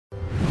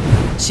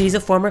She's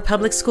a former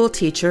public school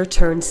teacher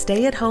turned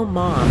stay-at-home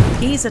mom.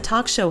 He's a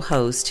talk show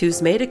host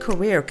who's made a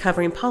career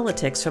covering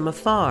politics from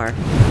afar.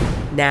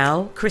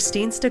 Now,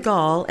 Christine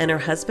Stegall and her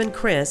husband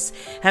Chris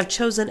have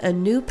chosen a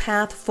new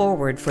path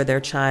forward for their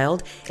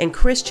child in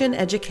Christian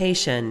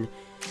education.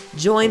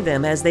 Join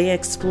them as they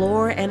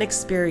explore and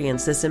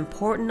experience this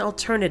important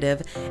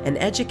alternative in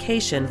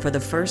education for the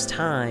first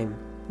time.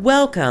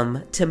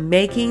 Welcome to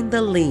Making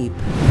the Leap.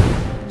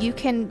 You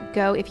can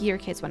go, if your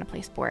kids want to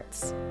play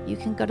sports, you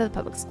can go to the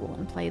public school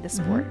and play the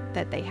sport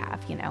that they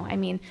have, you know. I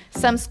mean,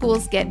 some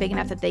schools get big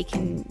enough that they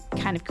can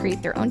kind of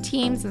create their own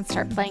teams and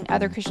start playing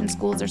other Christian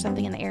schools or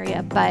something in the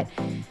area. But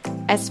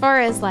as far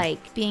as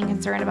like being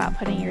concerned about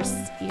putting your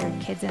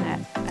kids in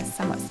a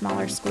somewhat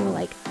smaller school,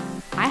 like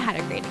I had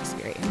a great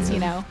experience, you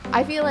know.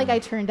 I feel like I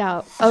turned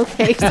out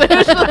okay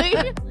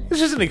socially.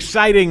 This is an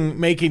exciting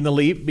Making the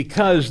Leap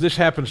because this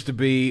happens to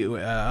be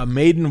a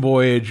maiden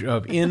voyage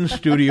of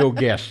in-studio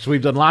guests.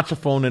 We've done lots of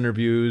phone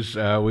interviews.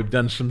 We've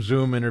done some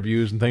Zoom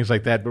interviews and things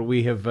like that. But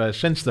we have,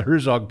 since the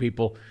Herzog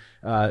people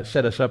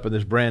set us up in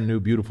this brand new,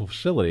 beautiful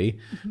facility,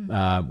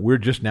 we're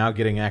just now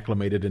getting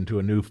acclimated into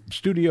a new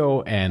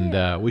studio.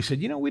 And we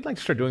said, you know, we'd like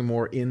to start doing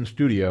more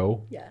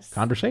in-studio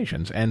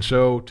conversations. And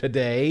so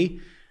today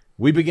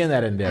we begin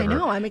that endeavor. I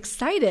know. I'm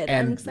excited.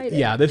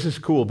 Yeah, this is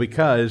cool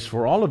because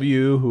for all of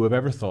you who have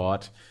ever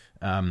thought,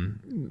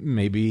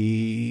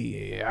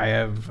 maybe I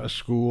have a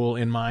school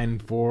in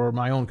mind for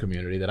my own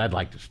community that I'd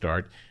like to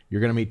start, you're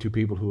going to meet two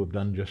people who have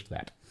done just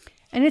that.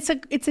 And it's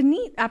a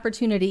neat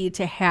opportunity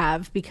to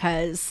have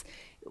because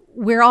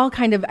we're all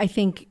kind of, I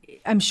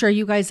think, I'm sure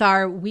you guys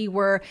are,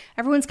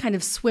 everyone's kind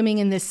of swimming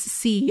in this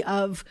sea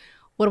of,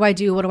 what do I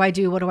do? What do I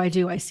do? What do I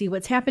do? I see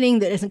what's happening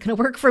that isn't going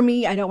to work for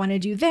me. I don't want to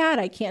do that.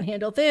 I can't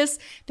handle this.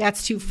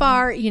 That's too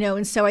far, you know.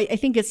 And so I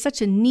think it's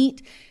such a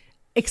neat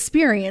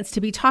experience to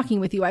be talking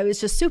with you. I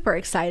was just super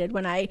excited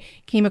when I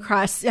came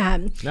across.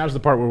 Now's the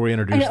part where we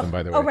introduce them,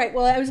 by the way. Oh, right.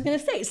 Well, I was going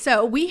to say,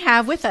 so we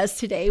have with us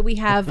today, we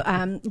have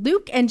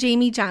Luke and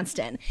Jamie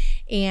Johnston,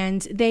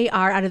 and they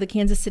are out of the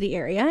Kansas City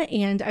area.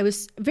 And I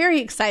was very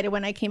excited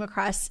when I came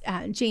across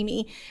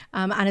Jamie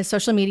on a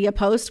social media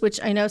post, which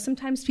I know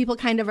sometimes people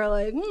kind of are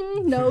like,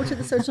 no to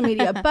the social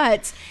media,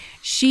 but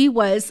she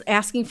was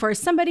asking for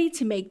somebody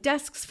to make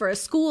desks for a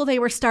school they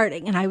were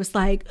starting. And I was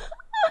like,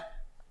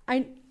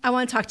 I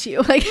want to talk to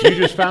you. Like, you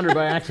just found her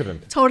by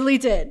accident. Totally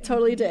did.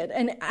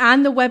 And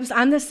on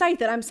the site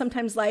that I'm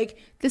sometimes like,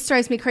 this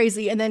drives me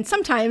crazy. And then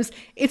sometimes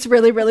it's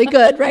really, really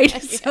good, right?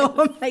 Yes. So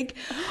I'm like,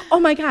 oh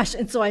my gosh.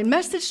 And so I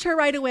messaged her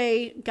right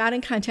away, got in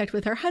contact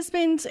with her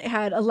husband,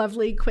 had a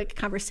lovely quick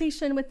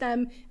conversation with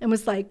them, and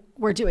was like,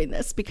 we're doing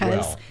this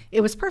because it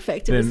was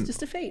perfect. It was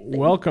just a fate thing.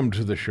 Welcome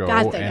to the show.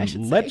 God thing, I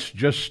should let's say.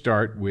 Just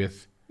start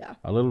with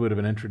a little bit of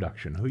an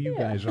introduction, who you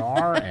guys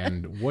are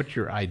and what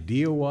your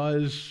idea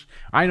was.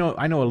 I know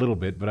a little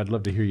bit, but I'd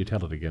love to hear you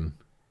tell it again.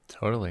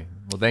 Totally.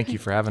 Well, thank you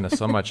for having us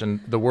so much. And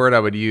the word I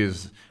would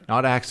use,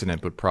 not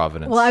accident, but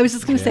providence. Well, I was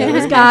just going to say it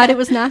was God. It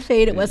was not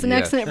fate. It was an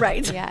accident,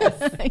 right?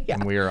 Yes.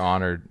 And we are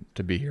honored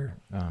to be here.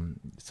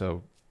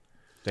 So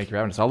thank you for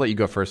having us. I'll let you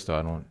go first,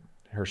 though.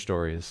 Her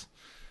story is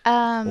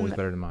always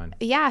better than mine.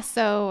 Yeah,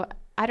 so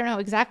I don't know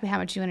exactly how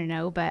much you want to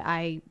know, but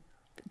I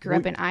grew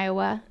up in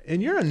Iowa.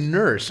 And you're a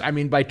nurse, I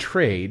mean, by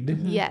trade.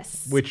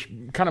 Yes. Which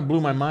kind of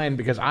blew my mind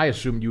because I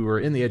assumed you were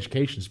in the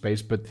education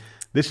space, but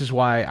this is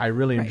why I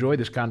really enjoy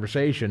this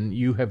conversation.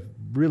 You have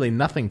really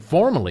nothing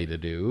formally to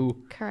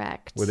do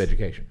with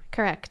education.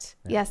 Correct.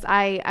 Yeah. Yes,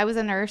 I was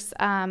a nurse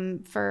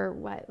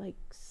for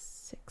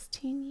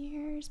 16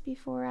 years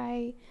before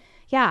I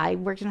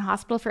worked in a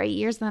hospital for 8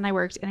 years, and then I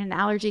worked in an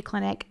allergy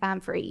clinic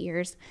for 8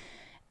 years.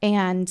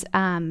 And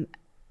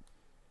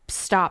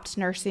stopped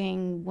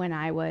nursing when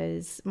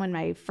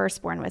my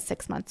firstborn was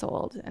 6 months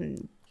old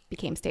and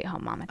became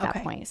stay-at-home mom at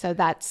that point. So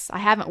I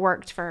haven't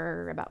worked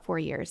for about 4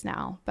 years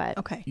now. But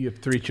You have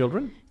 3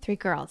 children? 3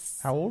 girls.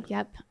 How old?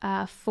 Yep,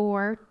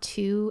 4,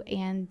 2,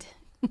 and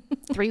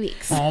 3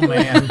 weeks. Oh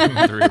man,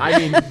 I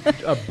mean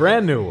a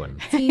brand new one.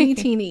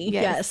 Teeny.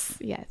 Yes.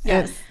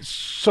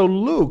 So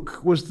Luke,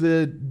 was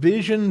the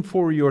vision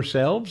for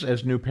yourselves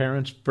as new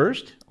parents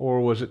first, or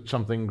was it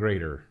something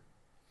greater?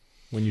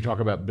 When you talk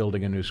about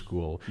building a new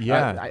school.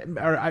 Yeah.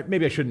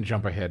 Maybe I shouldn't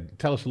jump ahead.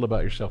 Tell us a little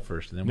about yourself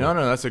first. And then No,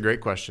 that's a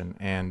great question.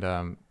 And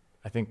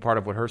I think part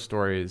of what her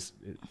story is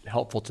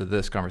helpful to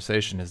this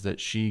conversation is that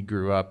she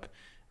grew up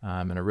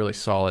in a really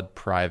solid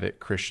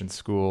private Christian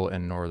school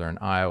in northern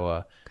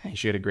Iowa. Okay.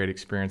 She had a great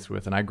experience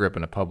with, and I grew up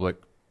in a public,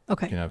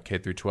 K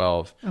through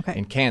 12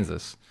 in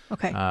Kansas.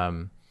 Okay.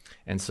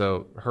 And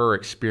so her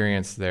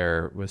experience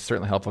there was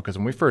certainly helpful because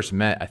when we first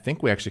met, I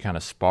think we actually kind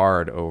of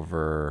sparred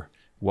over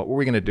what were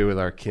we going to do with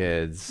our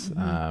kids?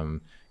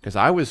 Because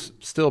I was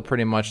still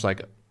pretty much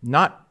like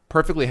not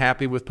perfectly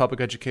happy with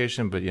public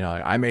education, but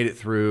I made it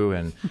through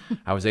and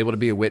I was able to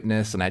be a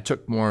witness, and I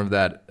took more of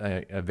that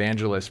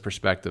evangelist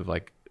perspective.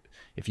 Like,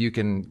 if you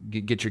can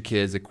get your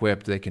kids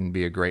equipped, they can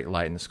be a great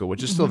light in the school,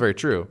 which is still very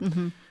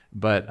true.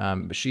 But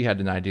she had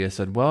an idea,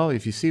 said, well,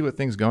 if you see what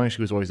things going,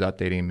 she was always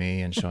updating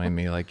me and showing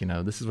me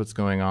this is what's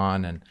going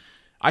on. And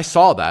I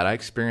saw that. I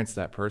experienced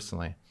that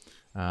personally.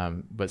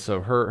 But so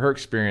her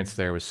experience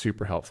there was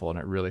super helpful, and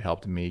it really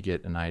helped me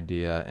get an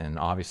idea. And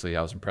obviously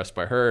I was impressed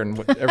by her and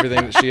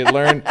everything that she had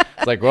learned.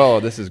 It's like, whoa,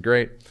 this is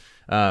great.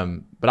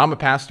 But I'm a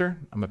pastor.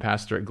 I'm a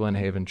pastor at Glen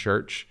Haven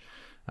Church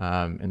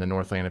in the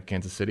Northland of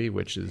Kansas City,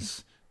 which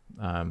is,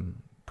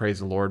 praise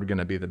the Lord, going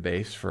to be the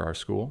base for our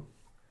school.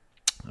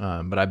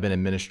 But I've been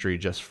in ministry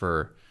just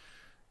for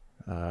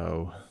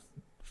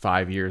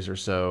 5 years or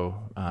so.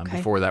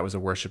 Before that was a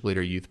worship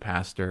leader, youth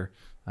pastor.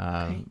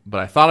 But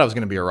I thought I was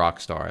going to be a rock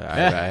star. I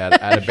had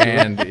a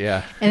band,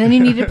 yeah. And then you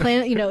needed to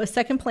plan, a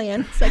second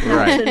option,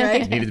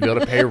 right? Needed to be able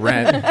to pay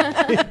rent.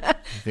 But,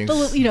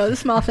 the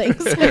small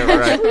things.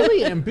 Right.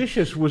 Really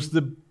ambitious. Was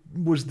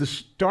the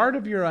start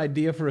of your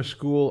idea for a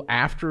school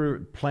after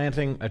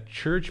planting a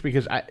church?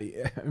 Because I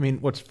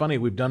mean, what's funny,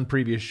 we've done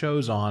previous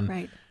shows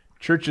on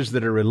churches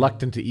that are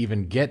reluctant to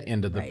even get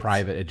into the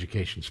private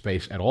education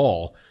space at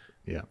all.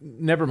 Yeah.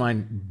 Never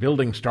mind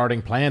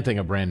planting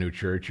a brand new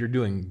church. You're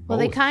doing both. Well,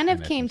 they kind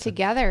of came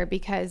together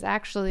because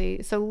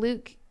actually, so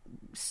Luke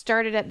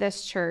started at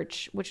this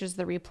church, which is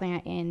the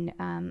replant in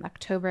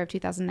October of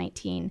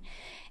 2019.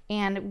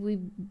 And we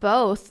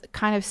both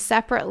kind of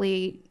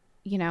separately,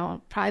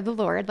 probably the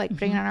Lord, like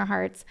putting it on our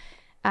hearts.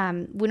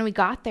 When we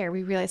got there,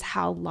 we realized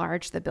how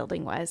large the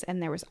building was.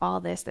 And there's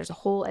a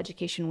whole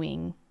education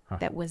wing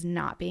that was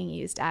not being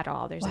used at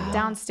all. There's a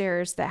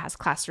downstairs that has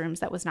classrooms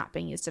that was not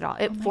being used at all.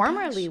 It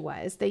formerly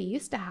was. They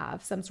used to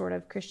have some sort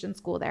of Christian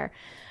school there,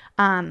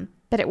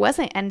 but it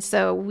wasn't. And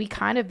so we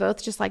kind of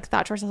both just like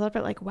thought to ourselves,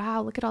 like,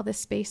 wow, look at all this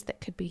space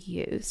that could be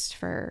used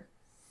for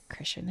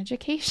Christian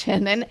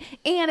education. And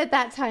at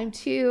that time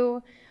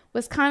too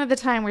was kind of the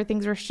time where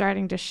things were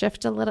starting to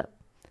shift a little.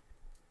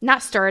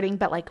 Not starting,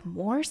 but like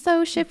more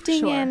so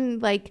shifting in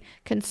like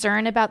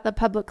concern about the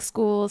public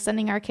schools,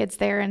 sending our kids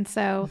there. And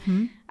so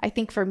I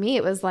think for me,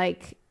 it was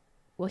like,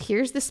 well,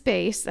 here's the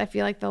space I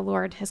feel like the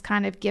Lord has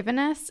kind of given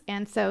us.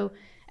 And so,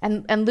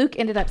 and Luke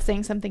ended up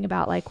saying something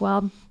about like,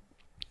 well,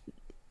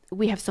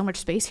 we have so much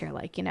space here,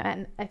 like,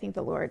 and I think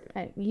the Lord,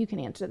 you can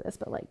answer this,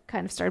 but like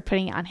kind of started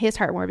putting it on his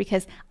heart more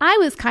because I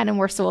was kind of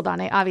more sold on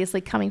it,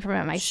 obviously coming from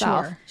it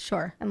myself.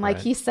 Sure. And like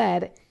he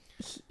said,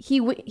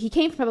 he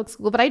came from public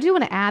school, but I do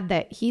want to add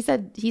that he's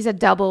a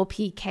double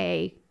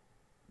PK.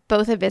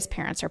 Both of his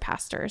parents are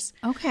pastors.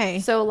 Okay.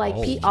 So like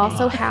he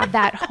also had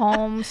that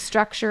home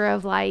structure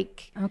of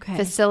like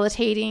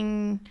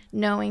facilitating,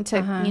 knowing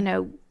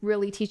to,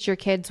 really teach your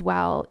kids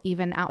well,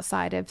 even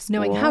outside of school.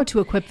 Knowing how to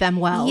equip them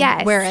well.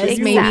 Yes. Whereas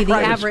exactly. maybe the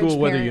Private average school,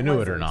 whether parent you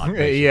knew it or wasn't.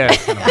 not.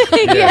 Yes.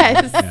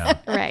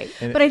 Right.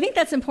 But I think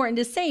that's important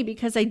to say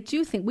because I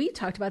do think we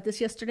talked about this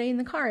yesterday in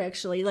the car,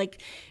 actually,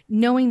 like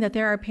knowing that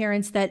there are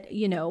parents that,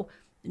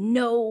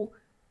 know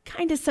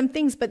kind of some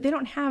things, but they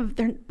don't have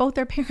both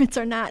their parents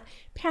are not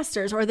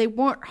pastors or they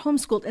weren't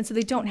homeschooled. And so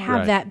they don't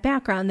have that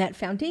background, that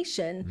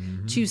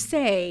foundation to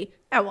say,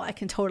 oh, well, I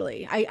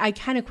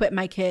can equip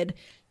my kid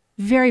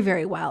very,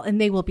 very well, and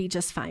they will be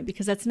just fine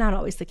because that's not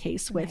always the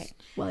case with,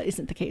 well, it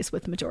isn't the case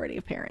with the majority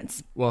of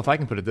parents. Well, if I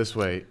can put it this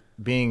way,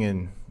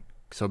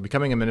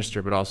 becoming a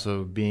minister, but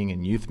also being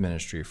in youth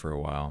ministry for a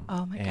while.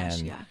 Oh my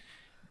gosh, yeah.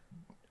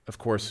 Of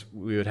course,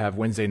 we would have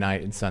Wednesday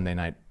night and Sunday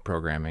night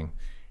programming,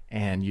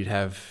 and you'd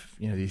have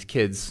these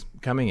kids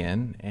coming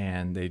in,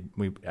 and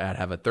I'd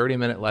have a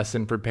 30-minute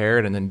lesson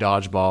prepared, and then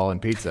dodgeball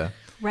and pizza.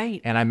 Right.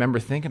 And I remember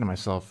thinking to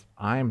myself,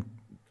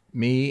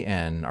 me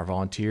and our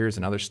volunteers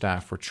and other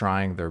staff were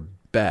trying their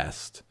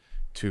best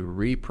to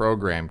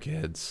reprogram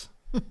kids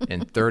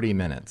in 30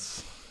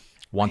 minutes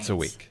once a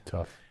week.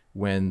 Tough.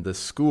 When the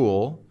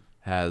school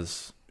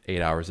has 8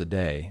 hours a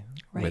day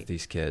with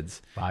these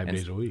kids. 5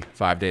 days a week.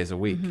 5 days a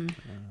week.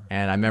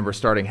 And I remember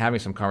having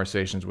some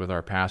conversations with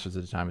our pastors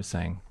at the time and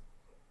saying,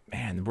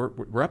 man,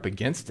 we're up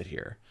against it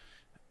here.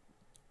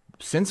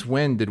 Since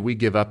when did we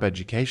give up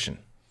education,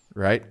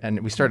 right?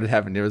 And we started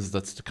having,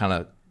 that's kind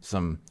of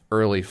some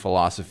early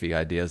philosophy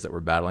ideas that we're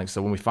battling.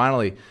 So when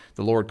the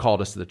Lord called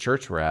us to the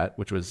church we're at,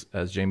 which was,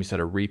 as Jamie said,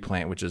 a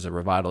replant, which is a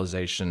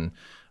revitalization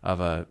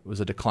of a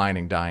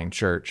declining, dying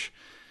church,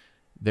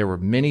 there were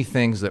many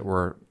things that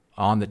were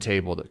on the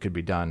table that could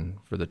be done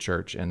for the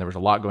church. And there was a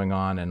lot going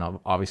on, and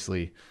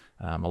obviously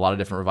a lot of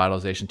different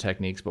revitalization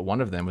techniques. But one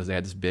of them was they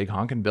had this big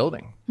honking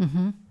building,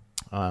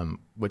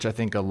 which I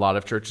think a lot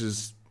of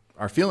churches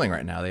are feeling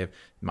right now. They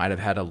might have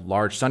had a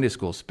large Sunday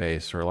school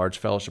space or a large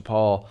fellowship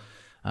hall.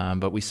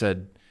 But we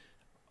said,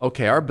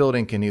 okay, our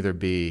building can either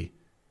be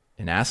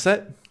an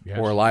asset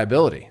or a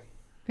liability.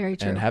 Very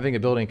true. And having a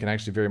building can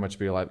actually very much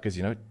be a liability because,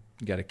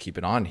 you got to keep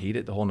it on, heat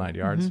it, the whole 9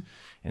 yards.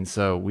 And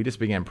so we just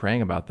began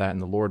praying about that.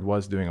 And the Lord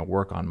was doing a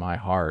work on my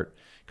heart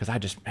because I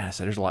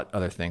said, there's a lot of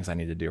other things I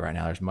need to do right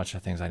now. There's much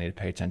of things I need to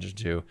pay attention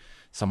to.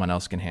 Someone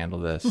else can handle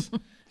this.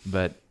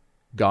 But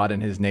God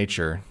in his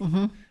nature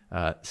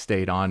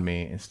stayed on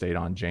me and stayed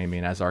on Jamie.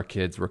 And as our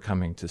kids were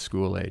coming to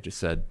school age, it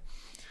said,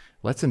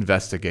 let's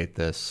investigate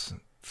this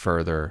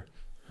further.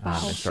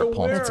 and start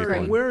pulling some people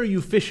in. Where are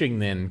you fishing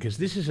then? Because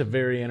this is a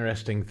very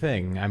interesting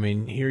thing. I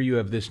mean, here you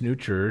have this new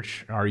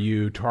church. Are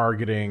you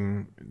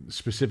targeting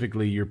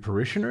specifically your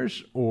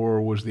parishioners,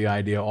 or was the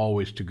idea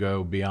always to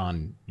go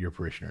beyond your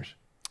parishioners?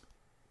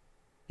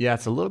 Yeah,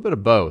 it's a little bit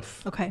of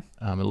both. Okay.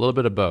 A little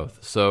bit of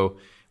both. So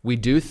we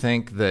do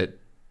think that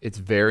it's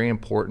very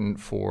important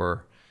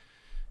for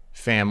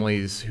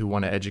families who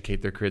want to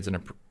educate their kids in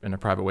a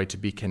private way to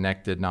be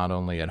connected not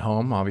only at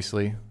home,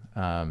 obviously,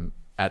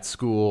 at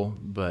school,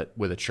 but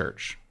with a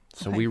church.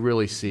 So we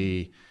really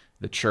see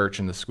the church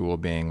and the school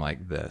being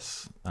like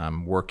this,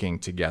 working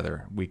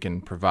together. We can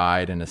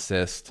provide and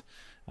assist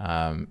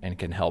and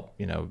can help,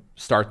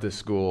 start this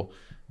school,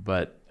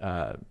 but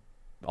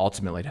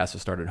ultimately it has to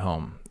start at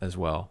home as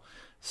well.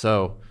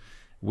 So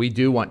we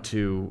do want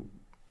to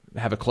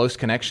have a close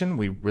connection.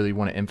 We really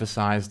want to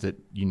emphasize that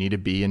you need to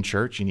be in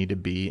church. You need to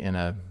be in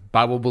a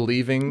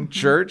Bible-believing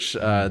church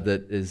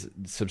that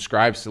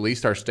subscribes to at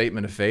least our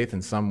statement of faith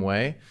in some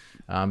way.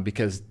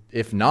 Because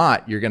if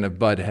not, you're going to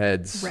butt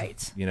heads,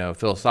 right.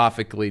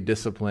 Philosophically,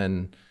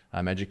 discipline,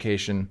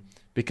 education.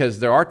 Because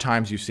there are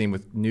times you've seen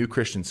with new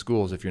Christian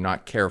schools, if you're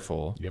not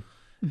careful,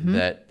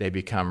 that they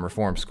become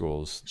reform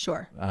schools.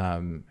 Sure.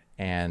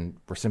 And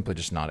we're simply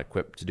just not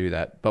equipped to do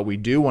that. But we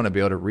do want to be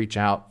able to reach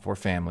out for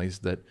families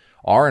that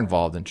are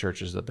involved in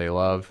churches that they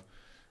love,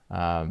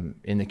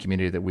 in the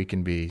community that we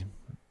can be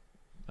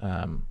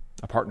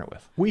a partner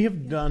with. We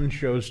have done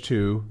shows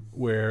too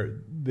where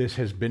this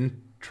has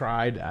been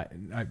tried.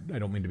 I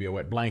don't mean to be a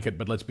wet blanket,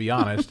 but let's be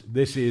honest.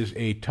 This is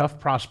a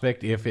tough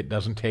prospect if it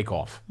doesn't take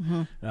off.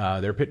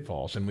 There are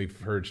pitfalls, and we've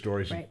heard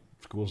stories of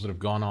schools that have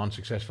gone on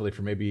successfully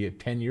for maybe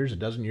 10 years, a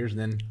dozen years, and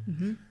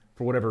then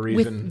for whatever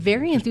reason, with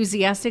very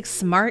enthusiastic,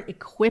 smart,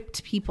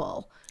 equipped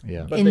people.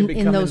 Yeah, but they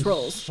become in those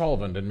roles,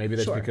 solvent, and maybe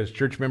that's because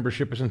church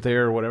membership isn't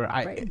there or whatever.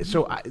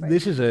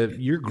 This is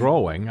you're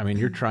growing. I mean,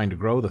 you're trying to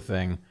grow the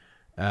thing.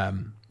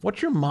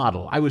 What's your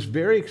model? I was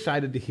very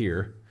excited to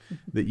hear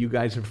that you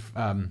guys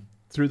have,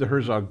 through the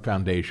Herzog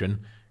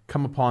Foundation,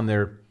 come upon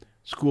their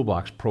School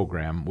Blocks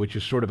program, which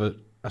is sort of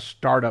a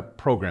startup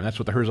program. That's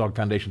what the Herzog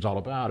Foundation is all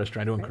about, is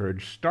trying to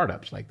encourage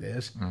startups like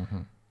this.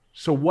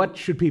 So what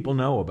should people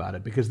know about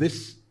it? Because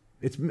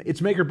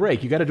it's make or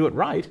break. You got to do it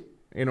right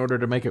in order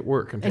to make it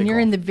work. And you're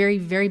off. in the very,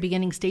 very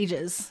beginning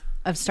stages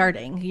of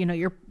starting.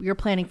 You're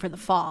planning for the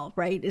fall,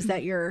 right? Is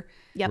that your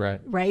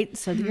right?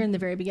 So you're in the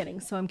very beginning.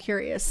 So I'm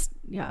curious.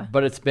 Yeah.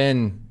 But it's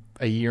been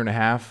a year and a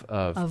half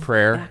of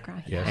prayer.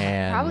 Background. Yes.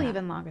 And probably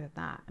even longer than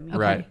that. I mean,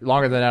 right.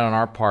 Longer than that on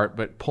our part,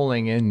 but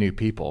pulling in new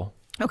people.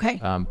 Okay.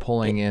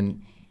 Pulling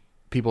in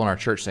people in our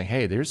church saying,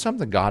 hey, there's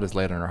something God has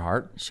laid on our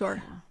heart.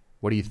 Sure.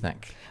 What do you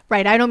think?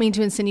 Right. I don't mean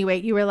to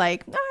insinuate you were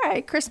like, all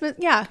right, Christmas.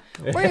 Yeah,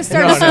 we're going to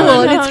start a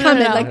school and it's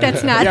coming. Like,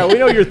 that's not. Yeah, we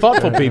know you're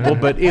thoughtful people,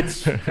 but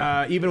it's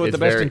even with the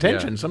best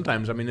intentions,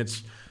 sometimes, I mean,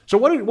 it's. So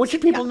what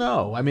should people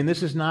know? I mean,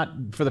 this is not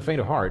for the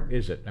faint of heart,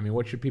 is it? I mean,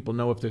 what should people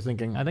know if they're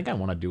thinking, I think I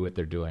want to do what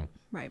they're doing?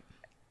 Right.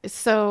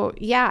 So,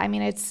 yeah, I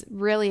mean, it's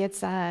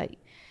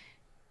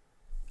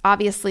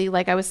obviously,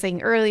 like I was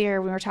saying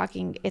earlier, when we were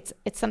talking, it's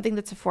something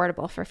that's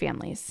affordable for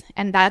families.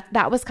 And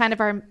that was kind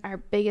of our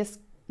biggest,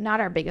 not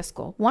our biggest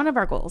goal. One of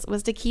our goals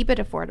was to keep it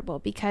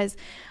affordable, because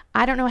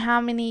I don't know how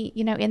many,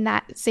 in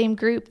that same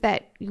group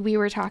that we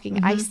were talking,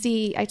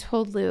 I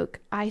told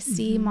Luke, I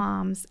see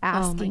moms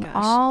asking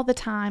all the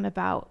time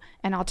about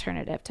an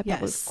alternative to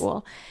public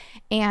school.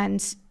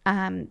 And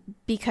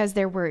because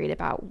they're worried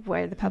about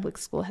where the public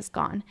school has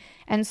gone.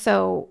 And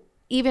so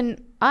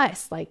even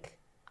us, like,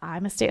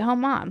 I'm a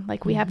stay-at-home mom.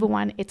 Like, we have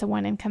it's a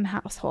one-income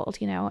household,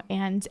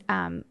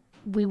 and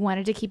we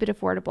wanted to keep it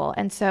affordable.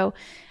 And so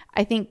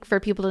I think for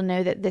people to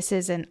know that this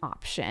is an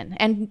option,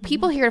 and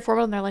people hear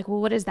affordable and they're like, well,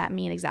 what does that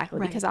mean exactly?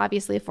 Right. Because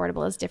obviously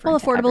affordable is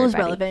different. Well, affordable is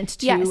relevant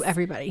to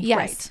everybody. Yes.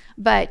 Right.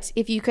 But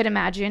if you could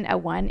imagine a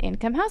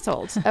one-income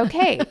household,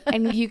 okay.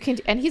 and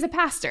he's a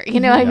pastor,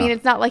 I mean,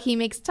 it's not like he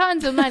makes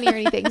tons of money or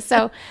anything.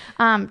 So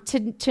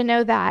to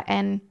know that,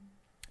 and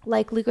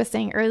like Luke was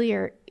saying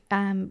earlier,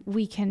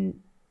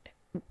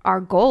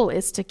 our goal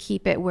is to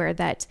keep it where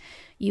that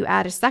you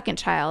add a second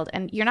child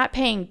and you're not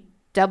paying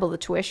double the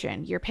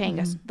tuition. You're paying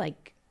us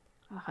like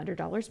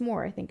 $100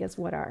 more, I think is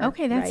what our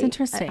that's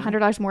interesting.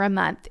 $100 more a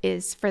month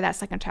is for that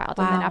second child.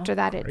 Wow. And then after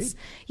that it's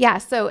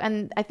so,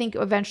 and I think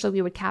eventually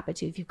we would cap it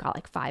to, if you've got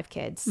like 5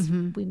 kids,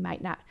 we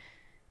might not,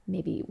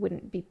 maybe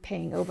wouldn't be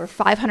paying over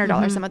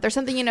 $500 a month or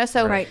something,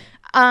 so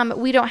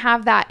we don't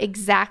have that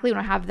exactly. We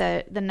don't have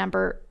the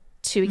number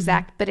to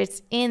exact, but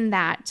it's in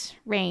that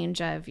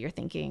range of, you're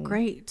thinking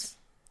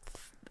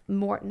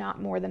not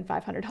more than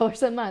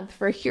 $500 a month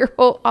for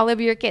all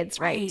of your kids,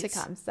 to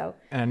come. So,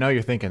 and I know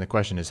you're thinking the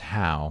question is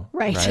how,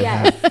 right?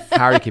 Yes.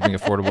 How are you keeping it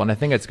affordable? And I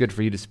think it's good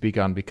for you to speak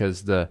on,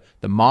 because the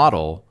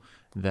model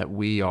that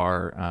we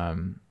are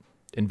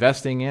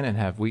investing in,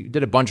 and we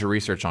did a bunch of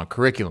research on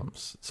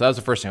curriculums. So that was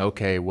the first thing.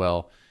 Okay,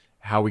 well,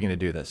 how are we going to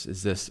do this?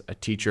 Is this a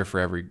teacher for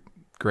every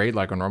grade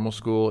like a normal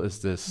school? Is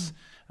this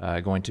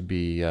going to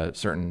be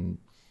certain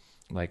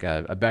like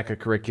a Becca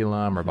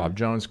curriculum or Bob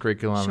Jones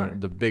curriculum,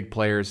 the big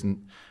players.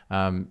 And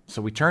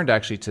so we turned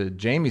actually to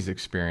Jamie's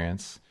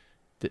experience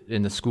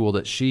in the school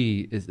that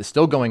she is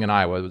still going in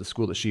Iowa, the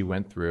school that she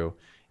went through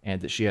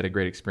and that she had a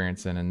great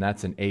experience in. And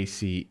that's an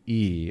ACE,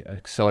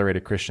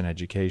 Accelerated Christian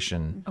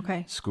Education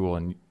school.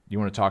 And you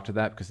want to talk to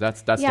that? Because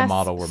that's the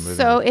model we're moving.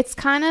 So it's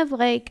kind of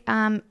like,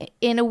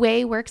 in a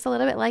way, works a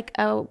little bit like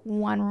a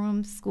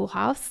one-room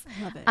schoolhouse.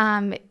 I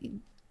love it.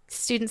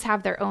 Students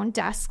have their own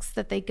desks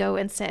that they go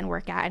and sit and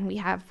work at, and we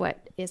have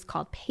what is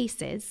called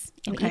PACEs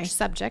in each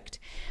subject.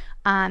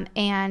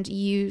 And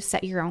you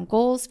set your own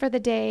goals for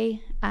the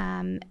day,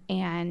 and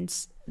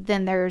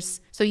then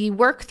so you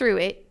work through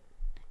it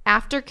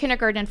after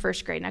kindergarten and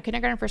first grade. Now,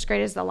 kindergarten and first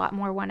grade is a lot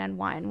more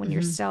one-on-one when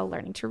you're still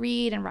learning to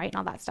read and write and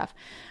all that stuff.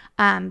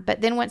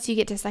 But then once you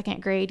get to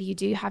second grade, you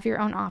do have your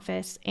own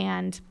office,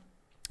 and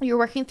you're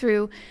working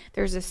through.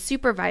 There's a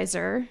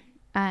supervisor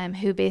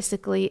who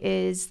basically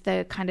is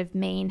the kind of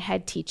main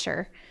head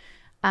teacher.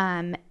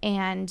 And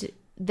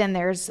then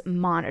there's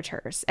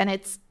monitors, and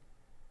it's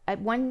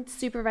one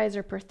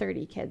supervisor per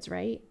 30 kids,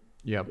 right?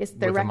 Yep. It's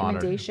the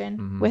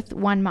recommendation with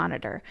one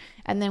monitor.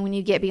 And then when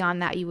you get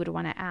beyond that, you would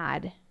want to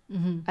add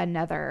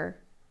another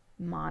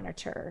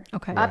monitor.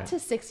 Up to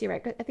 60,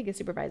 right? I think a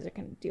supervisor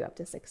can do up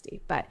to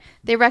 60, but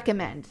they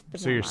recommend.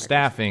 So your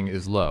staffing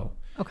is low.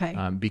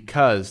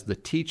 Because the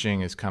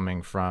teaching is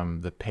coming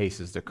from the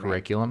PACEs, the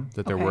curriculum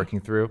that they're working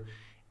through,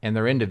 and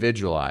they're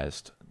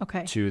individualized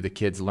to the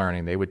kids'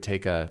 learning. They would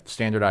take a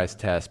standardized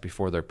test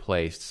before they're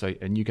placed. So,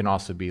 and you can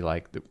also be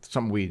like,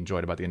 something we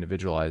enjoyed about the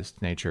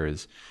individualized nature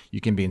is you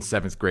can be in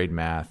 7th grade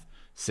math,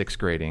 6th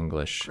grade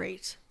English.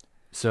 Great.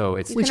 So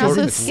it's which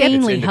also is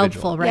insanely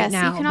helpful right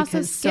now you can also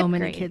because so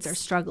many grades. kids are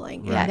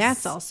struggling. Yes. And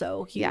that's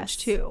also huge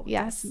too.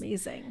 Yes. That's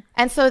amazing.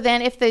 And so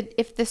then if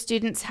the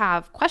students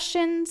have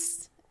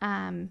questions,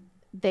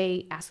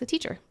 they ask the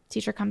teacher.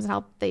 Teacher comes and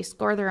help. They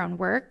score their own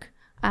work,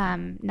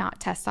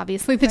 not tests.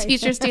 Obviously, the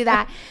teachers do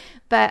that.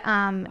 But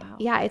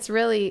yeah, it's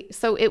really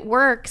so it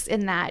works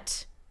in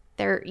that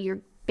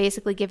you're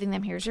basically giving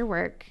them, here's your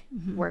work,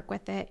 work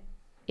with it.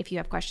 If you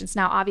have questions,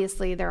 now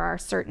obviously there are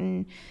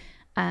certain,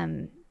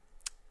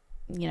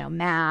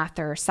 math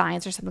or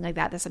science or something like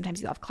that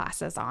sometimes you'll have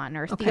classes on,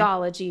 or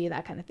theology,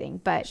 that kind of thing.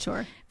 But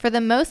for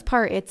the most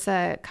part, it's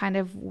a kind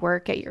of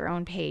work at your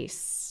own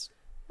pace.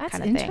 That's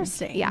kind of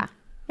interesting. Thing. Yeah.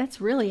 That's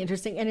really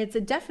interesting. And it's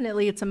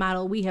a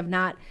model we have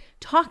not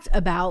talked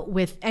about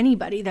with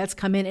anybody that's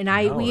come in.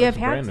 And we have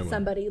had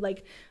somebody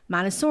like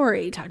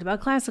Montessori, talked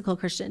about classical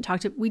Christian,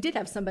 we did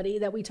have somebody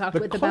that we talked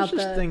with about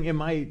the thing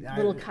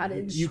little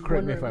cottage. You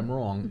correct me if I'm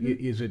wrong.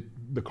 Is it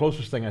the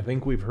closest thing I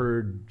think we've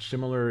heard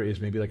similar is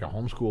maybe like a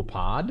homeschool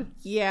pod?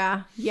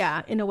 Yeah,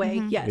 in a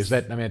way, yes. Is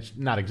that, it's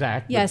not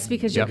exact. Yes,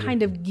 because you're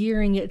kind of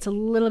gearing it. It's a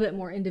little bit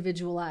more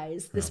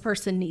individualized. This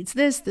person needs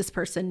this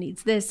person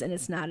needs this, and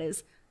it's not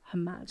as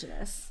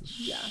homogenous.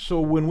 Yeah. So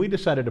when we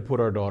decided to put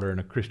our daughter in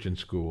a Christian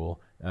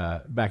school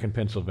back in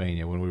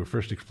Pennsylvania, when we were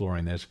first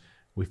exploring this,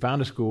 we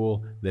found a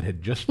school that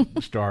had just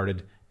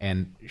started,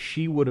 and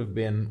she would have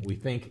been, we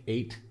think,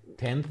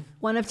 10th?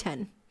 One of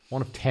 10.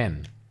 One of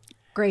 10.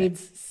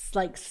 Grades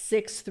like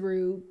 6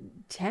 through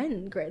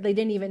 10 grade. They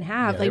didn't even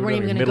have, they weren't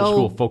even going to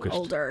go focused.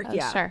 Older.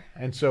 Sure.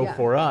 And so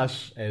for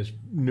us, as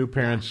new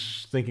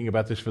parents thinking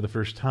about this for the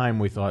first time,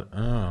 we thought,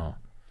 I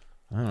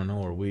don't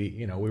know,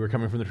 we were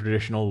coming from the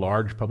traditional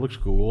large public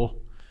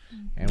school.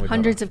 And we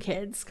hundreds of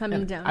kids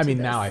coming down. I mean,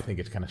 now I think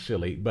it's kind of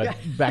silly, but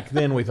back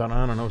then we thought,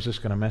 I don't know, is this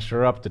going to mess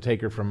her up to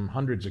take her from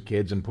hundreds of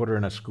kids and put her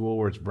in a school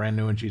where it's brand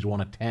new and she's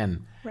one of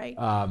 10? Right.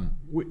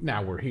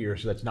 Now we're here,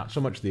 so that's not so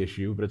much the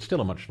issue, but it's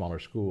still a much smaller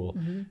school.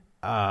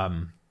 How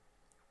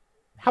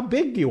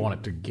big do you want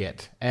it to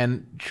get?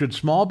 And should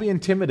small be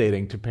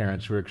intimidating to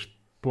parents who are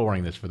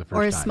exploring this for the first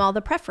time? Or is small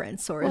the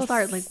preference? Or is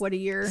large? Like, what are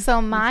your...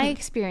 So my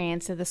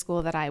experience of the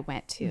school that I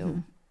went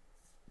to,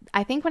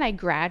 I think when I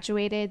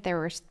graduated, there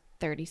were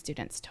 30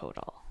 students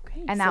total.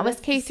 Okay, and so that was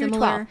K through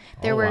 12.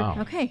 There were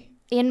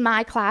in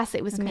my class,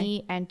 it was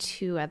me and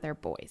 2 other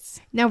boys.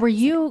 Now,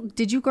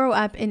 did you grow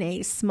up in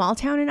a small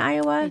town in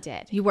Iowa? I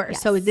did. You were.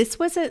 Yes. So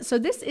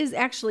this is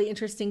actually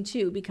interesting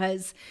too,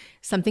 because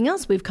something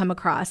else we've come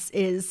across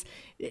is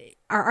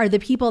are the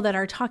people that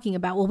are talking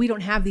about, well, we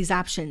don't have these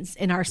options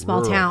in our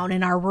small town,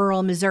 in our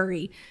rural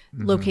Missouri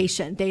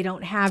location. They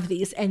don't have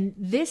these. And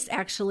this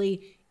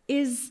actually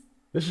is...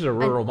 This is a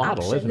rural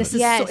model, isn't it?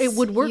 Yes, so it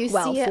would work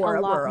well see for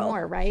a lot rural.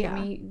 more, right? Yeah. I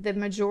mean, the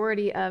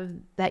majority of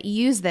that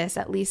use this,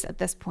 at least at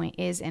this point,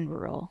 is in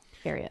rural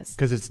areas.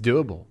 Because it's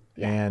doable.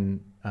 Yeah. And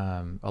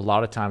a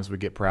lot of times we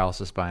get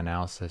paralysis by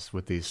analysis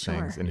with these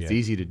things, and it's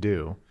easy to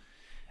do.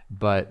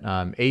 But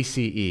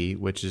ACE,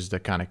 which is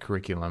the kind of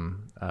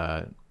curriculum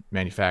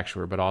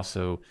manufacturer, but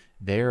also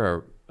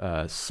they're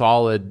a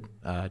solid,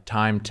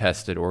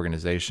 time-tested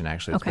organization,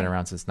 actually. It's been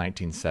around since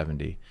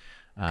 1970.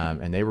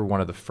 And they were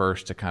one of the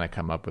first to kind of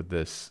come up with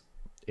this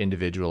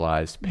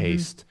individualized,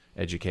 paced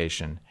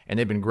education. And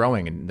they've been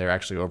growing, and they're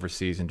actually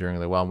overseas and doing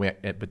really well.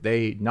 But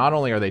they not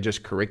only are they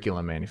just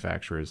curriculum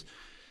manufacturers,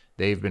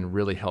 they've been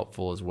really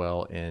helpful as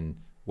well in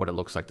what it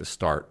looks like to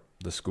start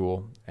the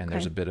school, and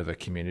there's a bit of a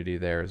community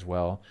there as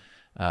well.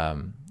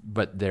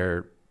 But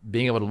they're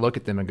being able to look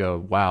at them and go,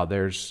 wow,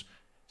 there's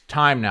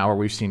time now where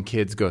we've seen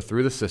kids go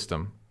through the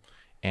system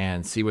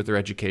and see what their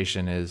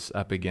education is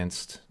up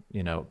against,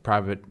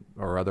 private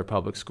or other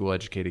public school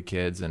educated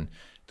kids and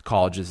the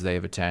colleges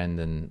they've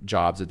attended and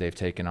jobs that they've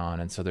taken on.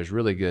 And so there's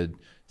really good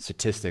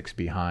statistics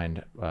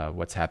behind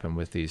what's happened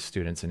with these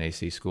students in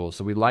AC schools.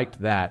 So we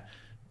liked that,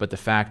 but the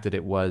fact that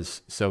it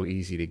was so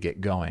easy to get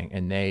going,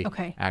 and they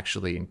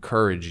actually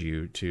encourage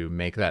you to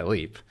make that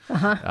leap,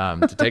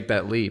 to take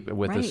that leap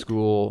with a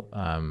school,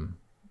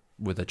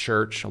 with a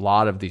church. A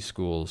lot of these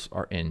schools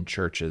are in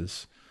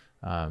churches,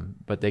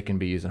 but they can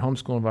be used in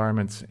homeschool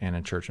environments and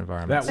in church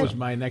environments. That was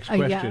my next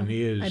question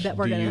is,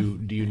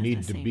 do you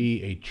need to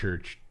be a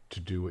church to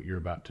do what you're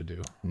about to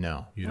do?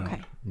 No. You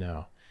don't?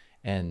 No.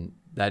 And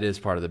that is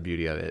part of the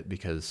beauty of it,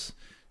 because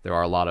there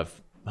are a lot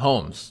of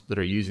homes that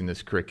are using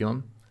this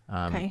curriculum,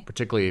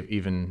 particularly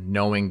even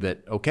knowing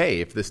that,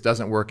 if this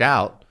doesn't work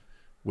out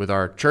with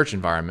our church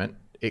environment,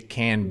 it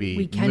can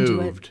be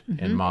moved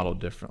and modeled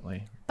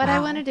differently. But I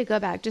wanted to go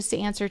back just to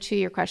answer to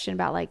your question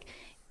about like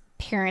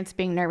parents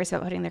being nervous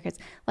about putting their kids,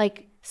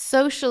 like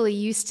socially,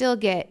 you still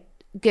get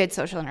good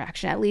social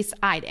interaction. At least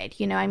I did.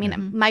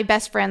 My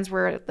best friends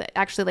were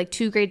actually like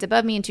 2 grades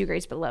above me and 2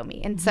 grades below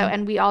me. And so,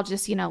 and we all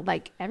just,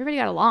 like everybody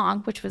got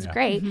along, which was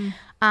great.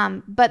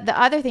 But the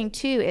other thing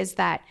too is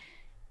that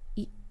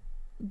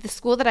the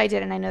school that I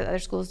did, and I know that other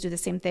schools do the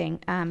same thing.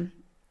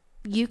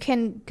 You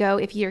can go,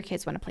 if your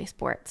kids want to play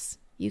sports,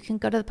 you can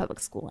go to the public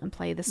school and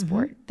play the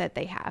sport that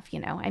they have.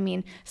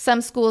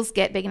 Some schools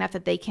get big enough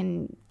that they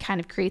can kind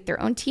of create their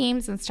own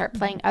teams and start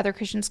playing other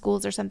Christian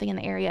schools or something in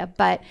the area.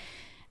 But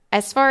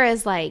as far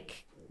as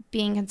like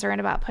being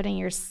concerned about putting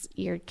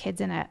your kids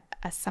in a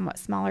somewhat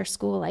smaller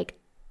school, like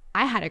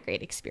I had a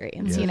great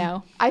experience,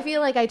 I feel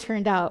like I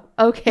turned out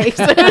okay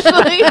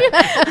socially.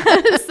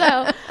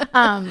 So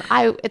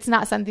it's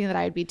not something that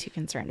I would be too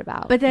concerned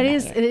about. But it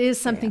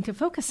is something to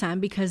focus on,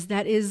 because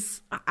that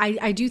is,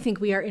 I do think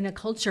we are in a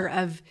culture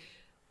of,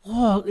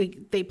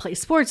 they play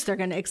sports, they're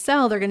going to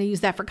excel, they're going to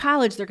use that for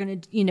college, they're going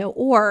to,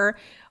 or,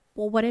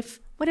 well, what if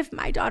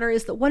my daughter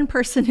is the one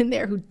person in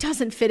there who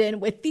doesn't fit in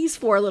with these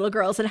 4 little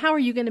girls, and how are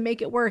you going to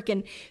make it work?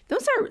 And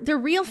they're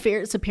real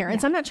fears of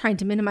parents. I'm not trying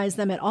to minimize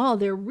them at all.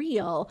 They're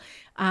real.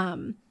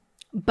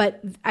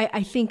 But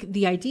I think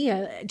the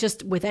idea,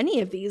 just with any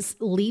of these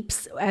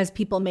leaps as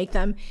people make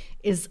them,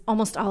 is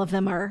almost all of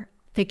them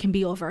they can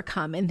be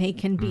overcome, and they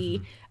can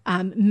be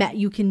met.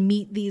 You can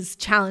meet these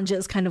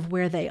challenges kind of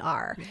where they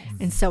are.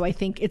 And so I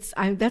think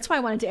that's why I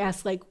wanted to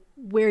ask, like,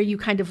 where you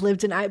kind of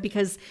lived in,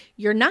 because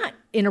you're not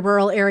in a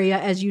rural area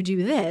as you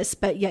do this,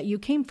 but yet you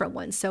came from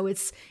one. So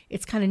it's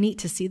kind of neat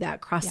to see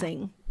that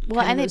crossing.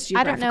 Well, and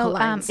I don't know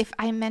if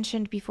I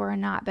mentioned before or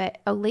not, but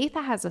Olathe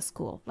has a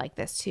school like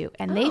this too.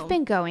 And they've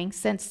been going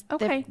since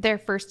their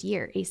first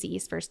year,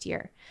 ACE's first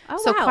year.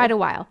 So quite a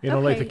while. In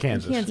Olathe,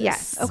 Kansas.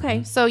 Yes.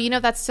 Okay. So,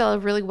 that's still a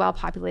really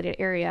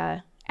well-populated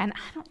area. And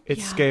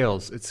It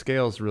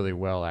scales really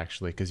well,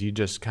 actually, because you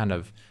just kind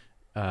of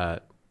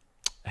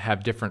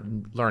have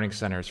different learning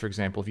centers. For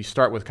example, if you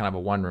start with kind of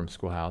a 1-room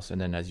schoolhouse, and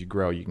then as you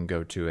grow, you can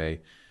go to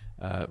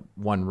a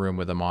 1 room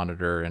with a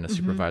monitor and a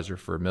supervisor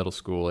for middle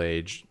school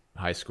age,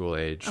 high school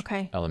age,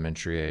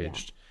 elementary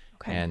aged.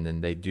 And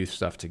then they do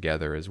stuff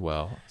together as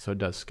well. So it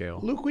does scale.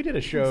 Luke, we did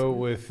a show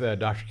with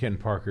Dr. Ken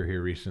Parker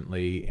here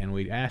recently, and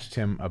we asked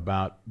him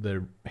about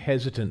the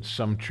hesitance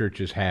some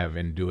churches have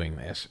in doing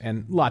this.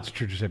 And lots of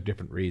churches have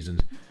different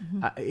reasons.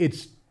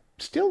 It's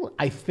still,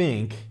 I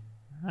think,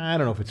 I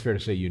don't know if it's fair to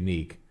say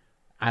unique.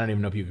 I don't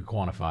even know if you could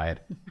quantify it.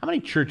 How many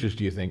churches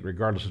do you think,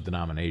 regardless of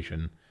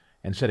denomination,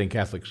 and setting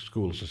Catholic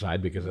schools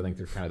aside, because I think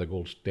they're kind of the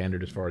gold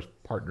standard as far as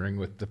partnering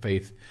with the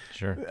faith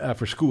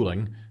for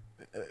schooling,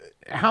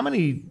 how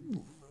many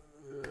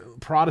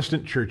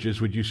Protestant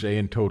churches would you say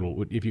in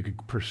total, if you could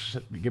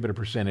give it a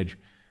percentage,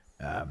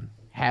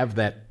 have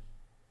that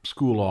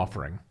school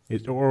offering,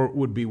 or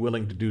would be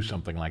willing to do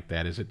something like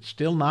that? Is it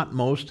still not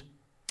most?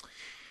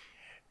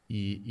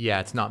 Yeah,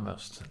 it's not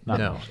most.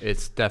 No,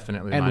 it's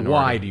definitely and minority.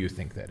 Why do you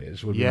think that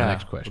is? Would be my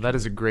next question. Well, that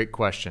is a great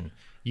question.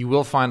 You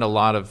will find a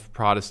lot of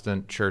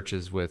Protestant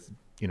churches with,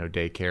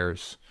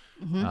 daycares,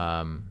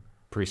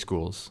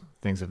 preschools,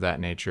 things of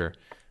that nature.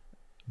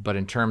 But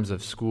in terms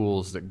of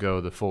schools that go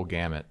the full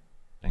gamut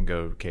and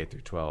go K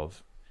through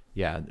 12,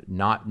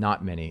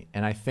 not many.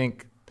 And I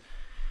think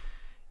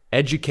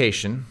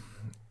education,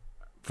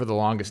 for the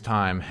longest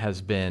time,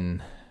 has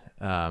been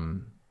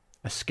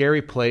a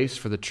scary place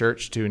for the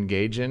church to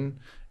engage in,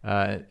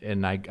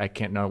 and I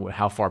can't know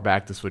how far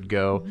back this would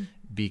go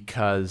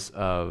because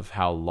of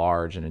how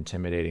large and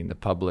intimidating the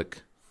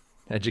public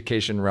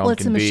education realm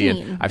can be.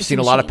 And I've seen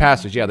a lot of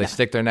pastors, they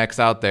stick their necks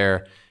out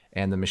there,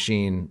 and the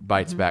machine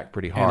bites back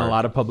pretty hard. And a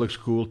lot of public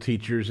school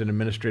teachers and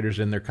administrators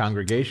in their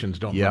congregations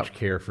don't much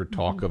care for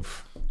talk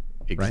of...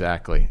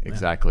 Exactly.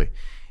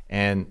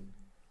 And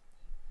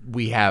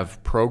we have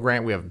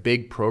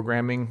big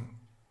programming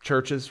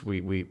churches.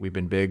 We've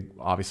been big,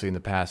 obviously, in the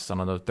past, I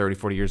don't know, 30,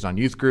 40 years on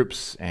youth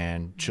groups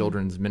and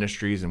children's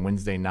ministries and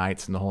Wednesday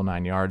nights and the whole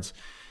 9 yards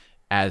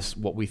as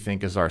what we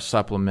think is our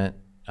supplement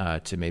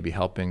to maybe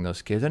helping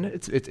those kids. And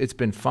it's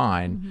been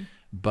fine,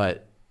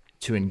 but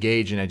to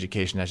engage in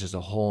education, that's just a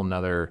whole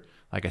nother,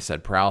 like I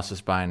said,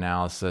 paralysis by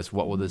analysis.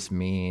 What will this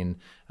mean?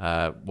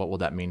 What will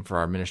that mean for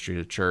our ministry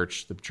to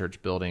church, the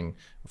church building?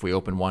 If we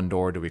open one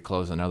door, do we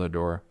close another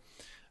door?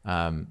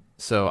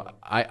 So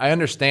I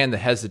understand the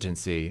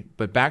hesitancy,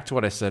 but back to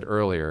what I said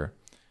earlier,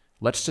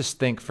 let's just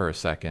think for a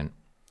second.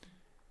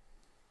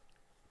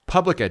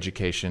 Public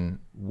education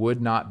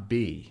would not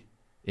be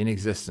in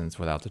existence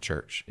without the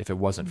church if it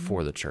wasn't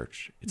for the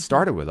church. It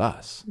started with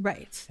us.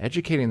 Right.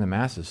 Educating the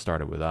masses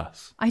started with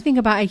us. I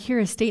hear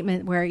a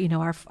statement where,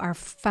 our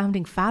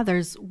founding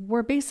fathers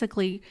were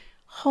basically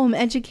home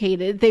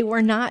educated. They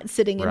were not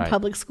sitting in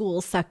public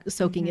schools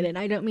soaking it in.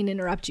 I don't mean to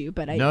interrupt you,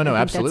 but I No, think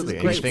absolutely.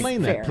 That's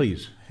Explain that,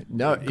 please.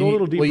 No, Go a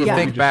little deeper. Well, you than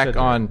think just back said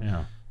on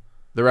there.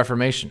 the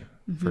Reformation,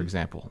 for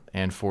example,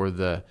 and for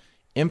the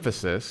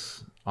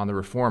emphasis on the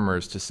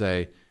reformers to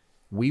say,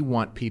 we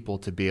want people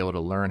to be able to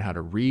learn how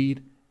to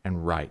read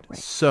and write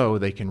so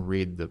they can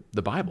read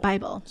the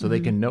Bible. So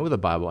they can know the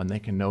Bible and they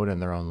can know it in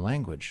their own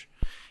language.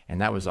 And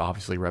that was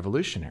obviously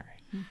revolutionary.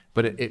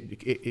 But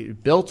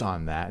it built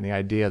on that, and the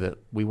idea that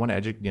we want to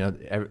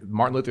educate.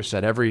 Martin Luther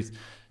said every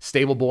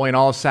stable boy in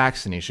all of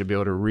Saxony should be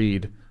able to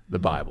read the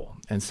Bible,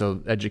 and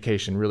so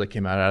education really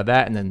came out of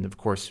that. And then, of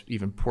course,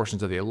 even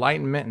portions of the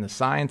Enlightenment and the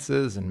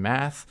sciences and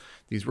math.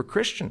 These were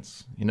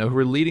Christians, who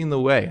were leading the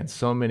way in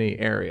so many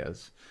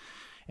areas.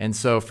 And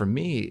so, for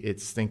me,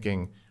 it's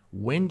thinking,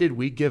 when did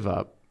we give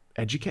up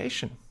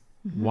education?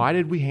 Why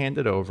did we hand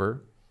it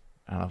over?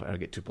 I don't know if I'll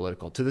get too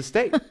political, to the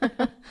state,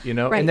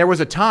 And there was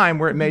a time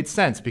where it made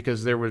sense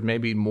because there was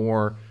maybe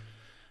more,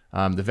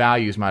 the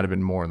values might have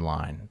been more in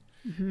line.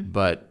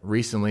 But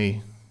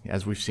recently,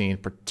 as we've seen,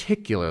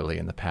 particularly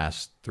in the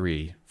past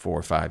 3,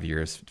 4, 5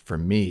 years, for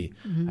me,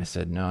 I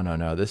said,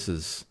 no, this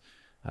is,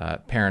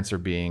 parents are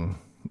being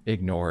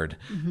ignored.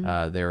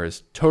 There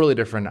is totally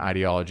different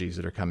ideologies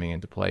that are coming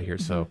into play here.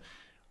 So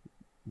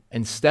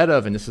instead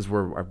of, and this is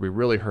where we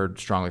really heard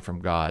strongly from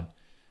God,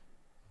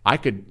 I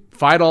could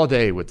fight all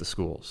day with the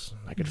schools.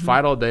 I could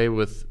fight all day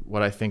with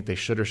what I think they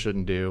should or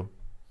shouldn't do.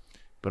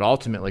 But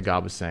ultimately,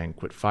 God was saying,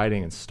 quit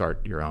fighting and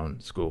start your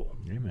own school.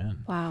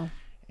 Amen. Wow.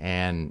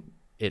 And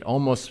it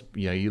almost,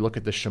 you look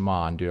at the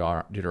Shema in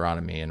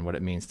Deuteronomy and what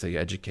it means to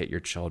educate your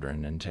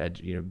children and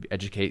to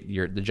educate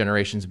the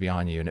generations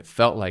beyond you. And it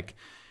felt like,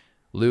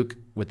 Luke,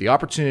 with the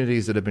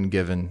opportunities that have been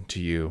given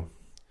to you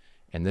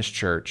in this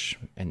church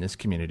and this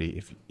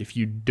community, if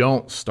you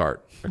don't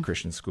start a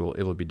Christian school,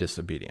 it will be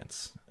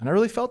disobedience. And I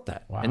really felt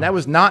that. Wow. And that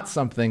was not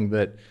something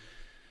that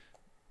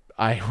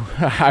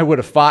I would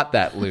have fought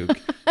that, Luke,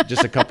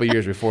 just a couple of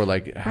years before.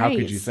 Like, how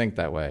could you think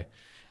that way?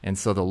 And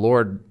so the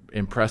Lord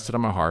impressed it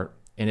on my heart.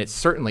 And it's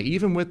certainly,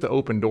 even with the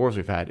open doors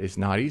we've had, it's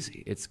not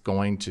easy.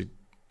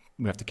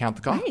 We have to count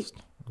the cost,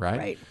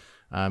 right?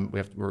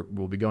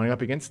 We'll be going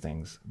up against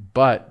things.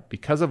 But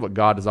because of what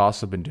God has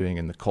also been doing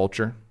in the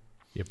culture,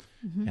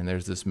 and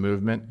there's this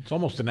movement. It's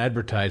almost an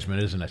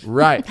advertisement, isn't it?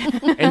 Right.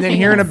 And then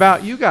hearing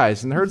about you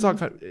guys and the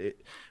Herzog,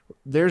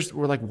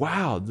 we're like,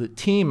 wow, the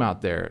team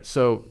out there.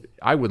 So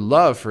I would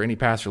love for any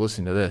pastor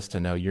listening to this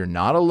to know you're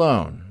not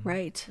alone.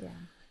 Right. Yeah.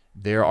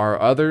 There are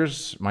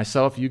others,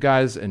 myself, you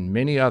guys, and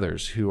many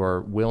others who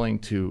are willing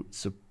to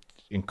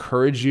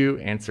encourage you,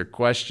 answer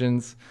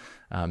questions,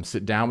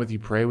 sit down with you,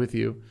 pray with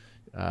you,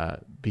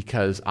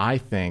 because I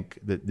think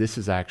that this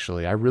is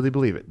actually, I really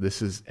believe it,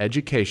 this is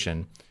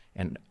education,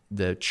 and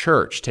the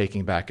church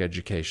taking back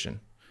education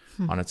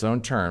on its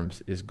own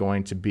terms is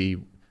going to be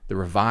the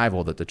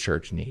revival that the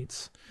church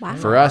needs. Wow.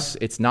 For us,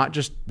 it's not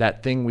just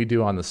that thing we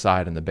do on the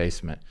side in the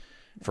basement.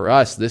 For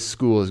us, this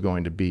school is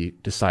going to be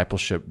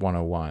discipleship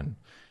 101.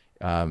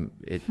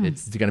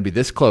 It's going to be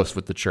this close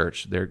with the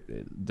church. They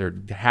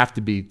have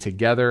to be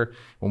together.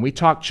 When we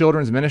talk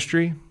children's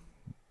ministry,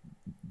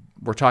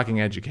 we're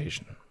talking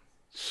education.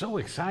 So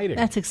exciting.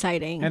 That's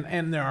exciting.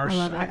 And there are,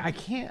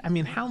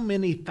 how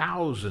many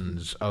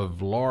thousands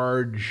of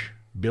large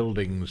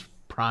buildings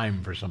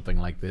prime for something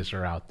like this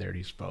are out there, do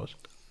you suppose?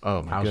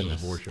 Oh, my Houses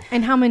goodness. of worship.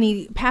 And how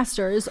many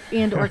pastors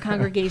and or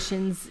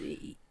congregations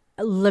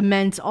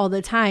lament all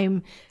the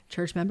time,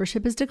 church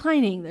membership is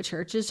declining. The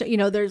church is,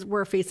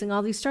 we're facing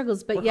all these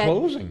struggles, but yet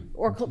closing.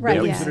 Right,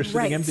 Buildings that are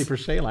sitting empty for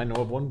sale. I know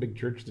of one big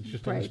church that's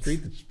just on the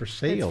street that's for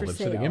sale, that's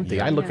sitting empty.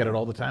 Yeah, I look at it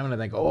all the time and I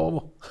think,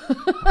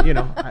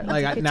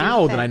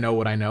 now that I know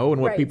what I know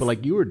and what people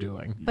like you are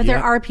doing. But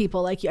there are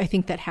people like you, I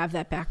think, that have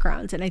that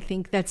background, and I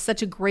think that's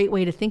such a great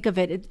way to think of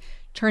it.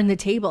 Turn the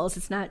tables.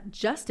 It's not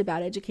just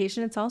about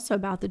education; it's also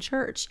about the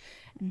church,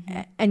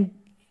 and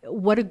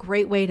what a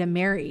great way to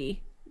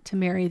marry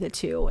the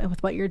two and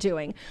with what you're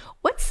doing.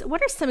 What's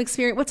an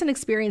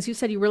experience you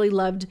said you really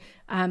loved,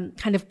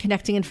 kind of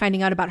connecting and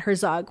finding out about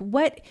Herzog?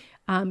 What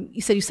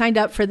you said you signed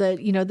up for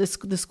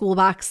the school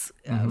box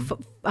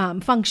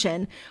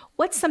function.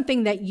 What's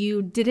something that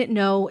you didn't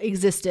know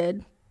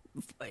existed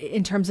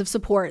in terms of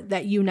support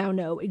that you now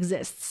know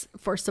exists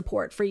for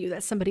support for you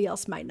that somebody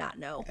else might not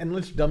know. And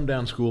let's dumb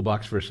down School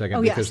Box for a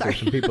second, because there's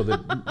some people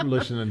that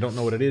listen and don't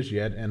know what it is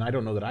yet, and I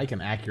don't know that I can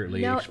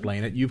accurately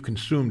explain it. You've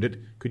consumed it.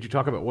 Could you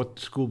talk about what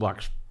School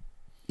Box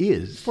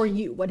is? For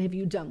you, what have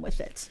you done with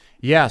it?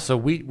 Yeah, so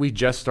we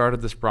just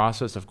started this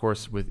process, of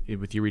course,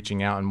 with you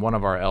reaching out, and one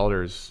of our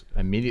elders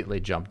immediately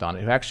jumped on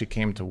it, who actually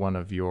came to one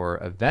of your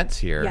events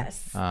here.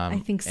 Yes, I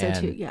think so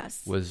too,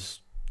 yes.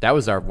 That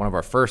was one of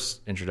our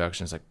first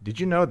introductions. Like, did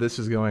you know this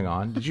is going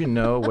on? Did you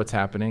know what's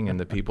happening and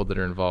the people that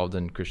are involved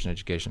in Christian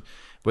education?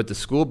 But the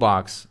School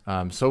Box,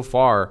 so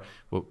far,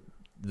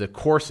 the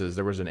courses,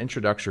 there was an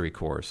introductory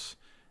course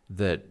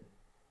that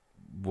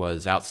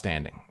was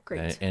outstanding.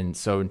 Great. And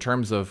so in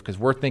terms of, because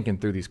we're thinking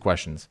through these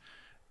questions,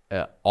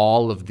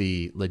 all of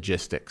the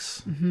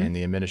logistics and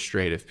the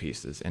administrative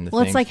pieces and the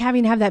things. It's like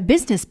having to have that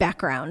business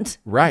background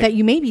that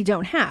you maybe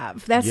don't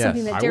have. That's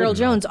something that Daryl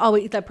Jones,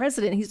 always the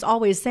president, he's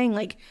always saying,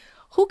 like,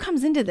 who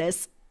comes into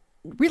this?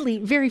 Really,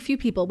 very few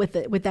people with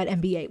that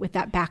MBA, with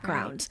that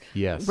background.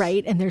 Yes.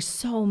 Right? And there's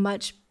so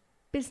much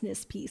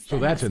business piece. So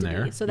that's in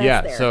there. So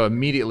that's there. So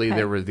immediately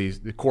there were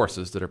the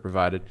courses that are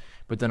provided,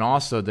 but then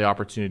also the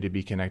opportunity to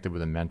be connected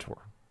with a mentor.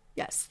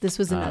 Yes, this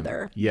was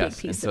another big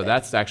piece and so of it.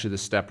 that's actually the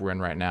step we're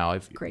in right now.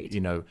 Great.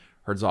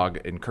 Herzog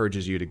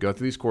encourages you to go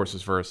through these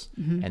courses first,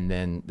 and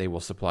then they will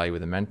supply you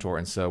with a mentor.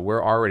 And so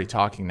we're already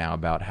talking now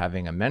about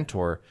having a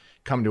mentor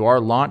come to our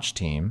launch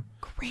team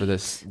for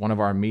this one of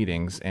our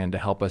meetings and to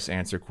help us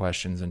answer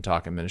questions and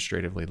talk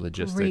administratively,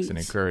 logistics, and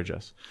encourage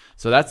us.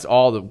 So that's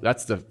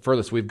that's the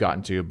furthest we've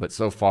gotten to. But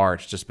so far,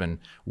 it's just been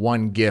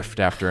one gift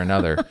after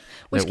another.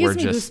 Which gives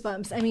me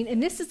goosebumps. I mean,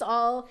 and this is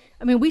all.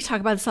 I mean, we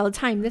talk about this all the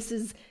time. This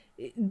is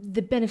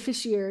the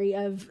beneficiary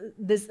of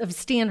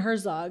Stan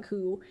Herzog,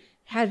 who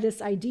had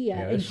this idea,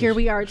 and here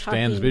we are talking.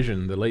 Stan's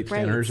vision, the late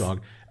Stan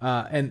Herzog.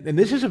 And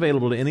this is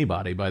available to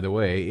anybody, by the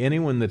way.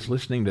 Anyone that's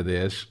listening to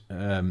this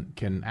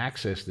can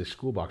access this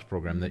School Box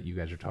program that you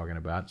guys are talking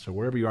about. So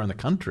wherever you are in the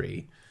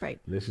country,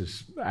 this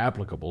is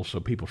applicable, so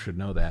people should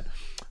know that.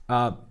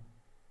 Let's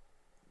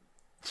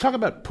talk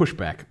about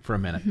pushback for a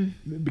minute,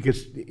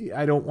 because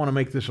I don't want to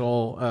make this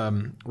all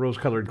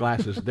rose-colored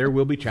glasses. There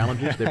will be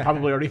challenges. There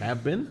probably already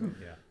have been.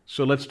 Yeah.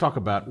 So let's talk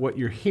about what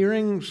you're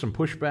hearing, some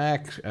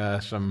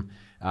pushback, some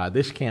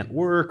this can't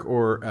work,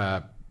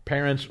 or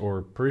parents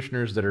or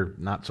parishioners that are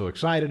not so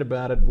excited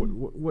about it.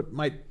 What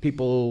might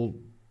people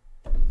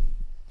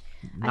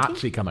not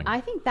see coming?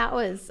 I think that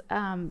was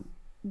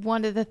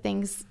one of the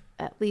things,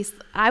 at least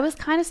I was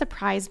kind of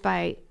surprised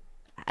by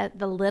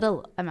the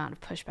little amount of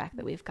pushback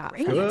that we've got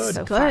from it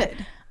so far.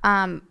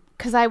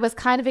 Because I was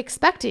kind of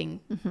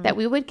expecting that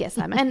we would get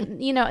some. And,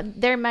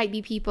 there might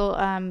be people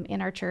in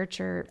our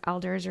church or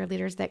elders or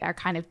leaders that are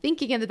kind of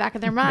thinking in the back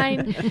of their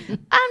mind,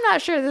 I'm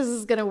not sure this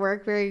is going to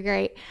work very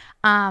great.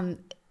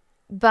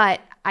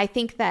 But I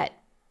think that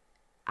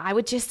I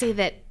would just say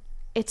that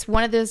it's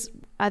one of those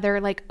other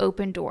like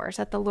open doors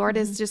that the Lord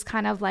is just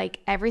kind of like,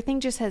 everything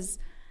just has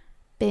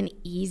been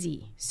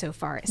easy so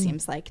far, it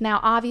seems like. Now,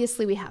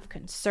 obviously we have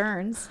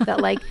concerns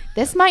that like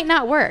this might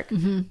not work,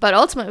 but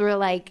ultimately we're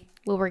like,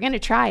 well, we're going to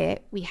try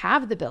it. We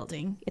have the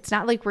building. It's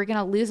not like we're going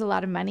to lose a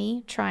lot of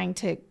money trying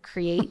to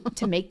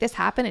to make this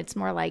happen. It's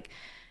more like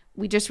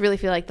we just really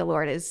feel like the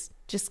Lord is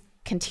just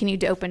continued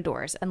to open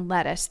doors and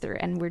let us through,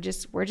 and we're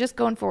just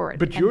going forward.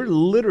 But you're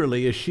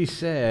literally, as she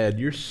said,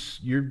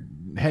 you're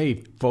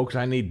hey folks,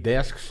 I need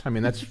desks. I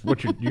mean, that's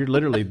what you're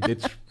literally.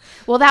 It's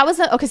well, that was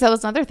okay. So that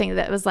was another thing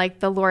that was like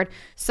the Lord.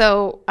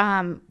 So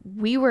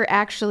we were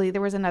actually,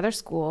 there was another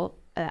school,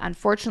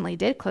 unfortunately,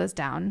 did close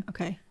down.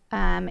 Okay.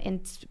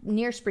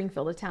 Near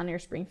Springfield, a town near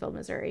Springfield,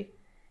 Missouri,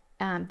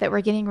 that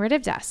were getting rid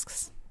of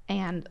desks,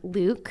 and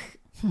Luke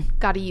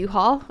got a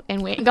U-Haul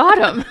and went and got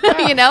them,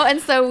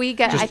 and so we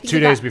got just I think 2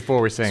 days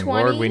before we're saying,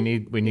 20, Lord, we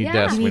need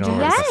desks. We don't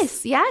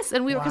yes,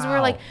 and because we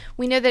were like,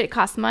 we know that it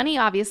costs money,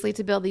 obviously,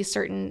 to build these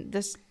certain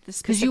this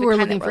because you were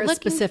looking for a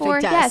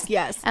specific desk,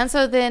 yes, and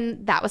so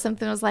then that was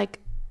something that was like,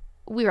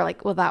 we were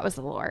like, well, that was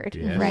the Lord,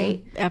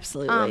 right?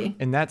 Absolutely,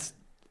 and that's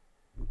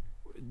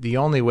the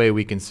only way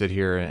we can sit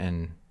here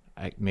and.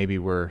 Maybe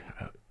we're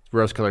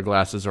rose-colored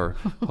glasses or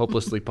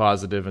hopelessly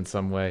positive in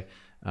some way,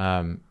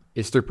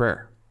 is through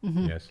prayer.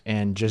 Yes,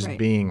 and just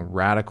being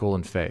radical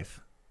in faith.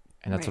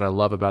 And that's what I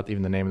love about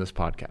even the name of this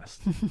podcast,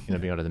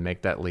 being able to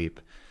make that leap.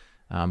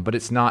 But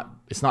it's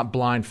not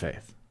blind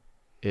faith.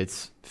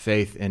 It's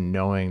faith in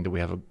knowing that we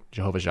have a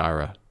Jehovah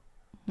Jireh,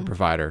 the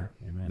provider,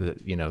 that,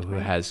 who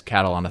has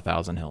cattle on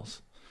 1,000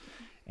 hills.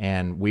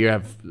 And we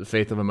have the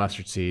faith of a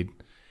mustard seed.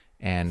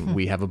 And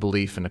we have a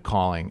belief and a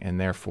calling,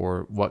 and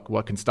therefore,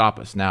 what can stop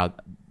us? Now,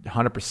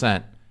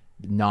 100%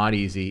 not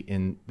easy.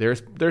 And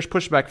there's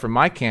pushback from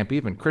my camp,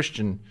 even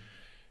Christian,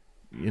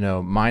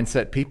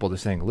 mindset people. They're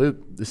saying, Luke,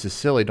 this is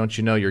silly. Don't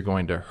you know you're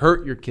going to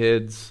hurt your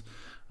kids,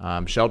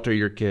 shelter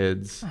your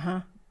kids?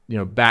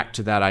 Back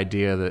to that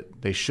idea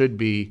that they should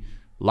be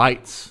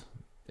lights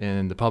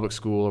in the public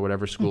school or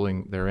whatever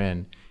schooling they're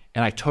in.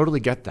 And I totally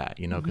get that,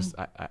 because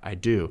I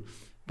do.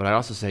 But I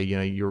also say,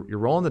 you're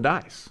rolling the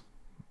dice.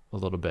 A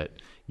little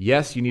bit.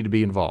 yes, you need to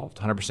be involved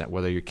 100%,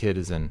 whether your kid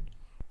is in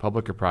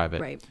public or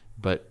private. Right.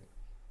 But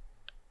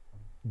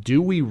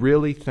do we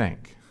really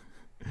think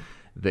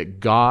that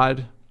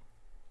God,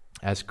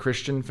 as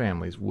Christian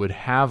families, would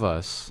have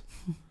us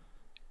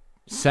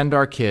send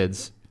our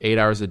kids 8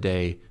 hours a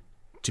day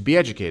to be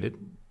educated,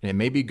 and it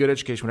may be good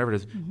education, whatever it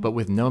is, but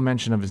with no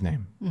mention of his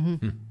name,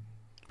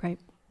 Right.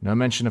 no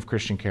mention of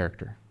Christian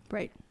character?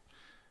 Right.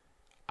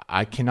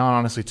 I cannot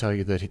honestly tell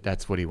you that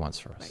that's what he wants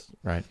for us,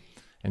 right?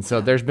 And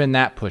so there's been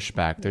that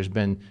pushback. There's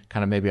been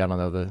kind of maybe, I don't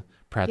know, the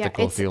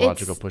practical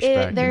theological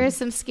pushback. There is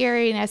some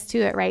scariness to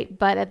it, right?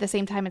 But at the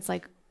same time, it's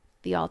like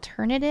the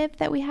alternative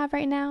that we have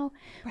right now,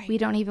 we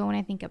don't even want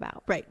to think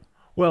about. Right.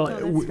 Well, No,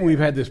 that's we've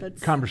fair. had this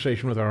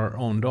conversation with our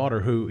own daughter,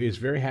 who is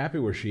very happy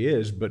where she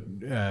is, but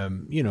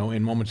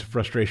in moments of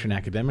frustration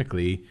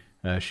academically,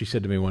 she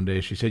said to me one day,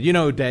 she said,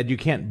 Dad, you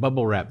can't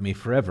bubble wrap me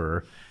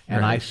forever.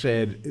 And I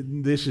said,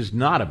 this is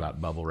not about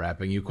bubble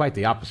wrapping you, quite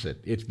the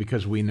opposite. It's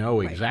because we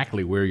know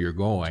exactly where you're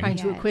going. Trying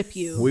to equip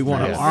you. We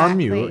want to Yes. arm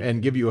you Exactly.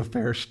 and give you a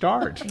fair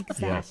start.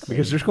 Exactly.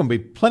 Because there's going to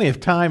be plenty of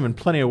time and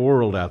plenty of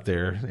world out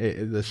there,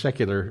 the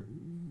secular,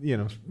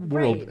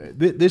 world.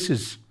 This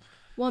is...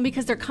 Well, and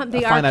because they A are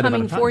finite amount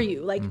coming of time. for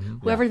you. Like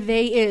whoever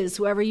they is,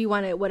 whoever you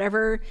want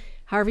to,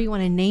 however you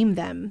want to name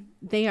them,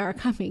 they are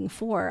coming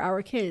for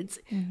our kids.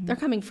 They're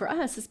coming for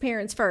us as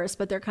parents first,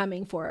 but they're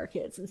coming for our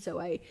kids. And so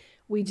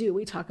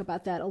we talk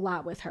about that a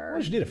lot with her.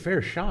 You just need a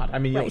fair shot. I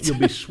mean, Right. you'll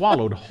be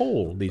swallowed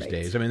whole these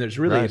days. I mean, there's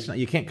really, Right. it's not,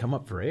 you can't come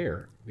up for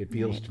air. It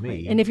feels to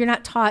me. And if you're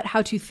not taught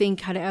how to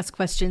think, how to ask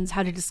questions,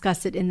 how to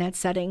discuss it in that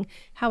setting,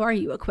 how are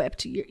you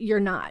equipped?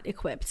 You're not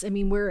equipped. I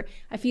mean,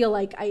 I feel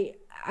like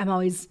I'm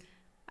always,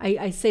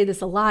 I say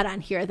this a lot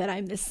on here that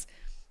I'm this,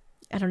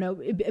 I don't know,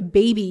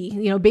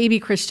 baby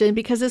Christian,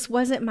 because this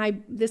wasn't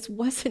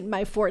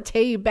my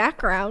forte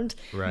background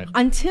Right.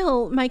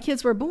 until my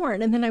kids were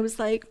born. And then I was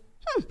like,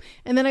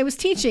 and then I was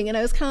teaching and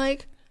I was kind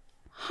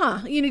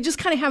of like, just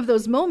kind of have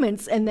those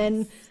moments. And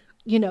then,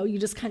 you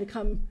just kind of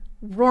come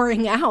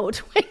roaring out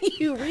when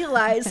you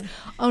realize,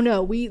 oh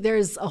no,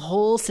 there's a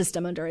whole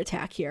system under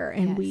attack here.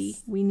 And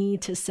Yes. we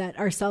need to set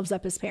ourselves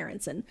up as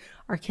parents and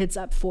our kids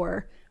up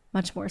for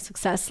much more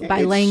success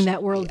by laying that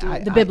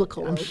worldview, the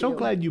biblical I'm so worldview.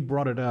 glad you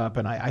brought it up,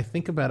 and I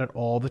think about it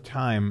all the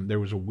time. There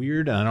was a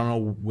weird, and I don't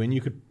know when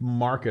you could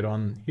mark it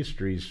on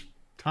history's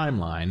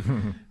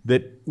timeline,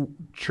 that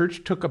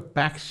church took a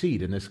back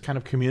seat in this kind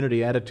of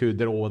community attitude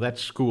that,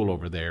 that's school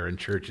over there and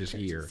church is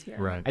here.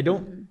 Right. I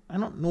don't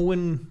know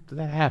when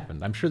that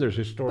happened. I'm sure there's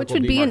historical Which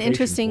would be an demarcation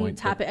interesting point,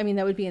 but- topic. I mean,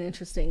 that would be an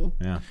interesting.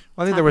 Yeah.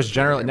 Well, I think there was topic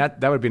generally, there.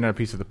 and that would be another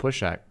piece of the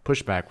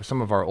pushback with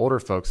some of our older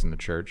folks in the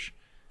church.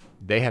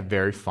 They have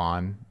very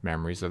fond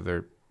memories of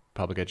their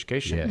public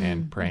education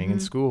and praying in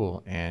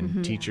school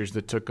and teachers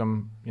that took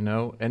them, we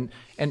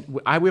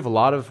have a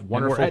lot of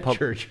wonderful at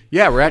church.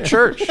 Yeah, we're at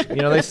church.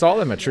 They saw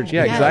them at church.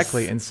 Yeah, Yes,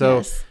 exactly. And so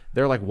yes.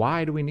 they're like,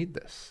 why do we need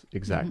this?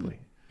 Exactly.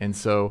 And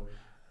so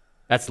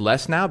that's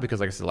less now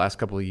because, like I said, the last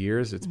couple of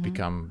years, it's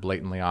become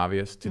blatantly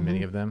obvious to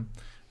many of them.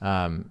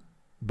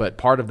 But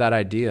part of that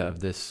idea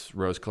of this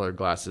rose-colored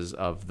glasses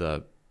of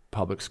the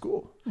public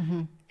school.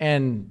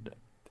 And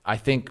I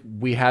think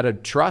we had a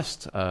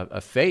trust,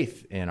 a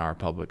faith in our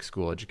public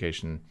school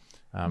education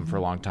for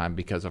a long time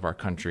because of our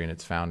country and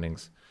its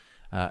foundings.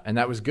 And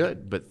that was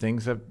good, but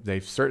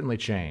they've certainly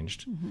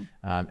changed.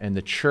 And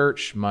the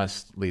church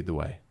must lead the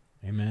way.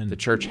 Amen. The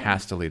church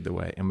has to lead the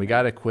way. And we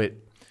got to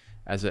quit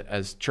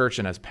as church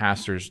and as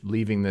pastors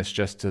leaving this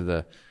just to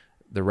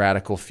the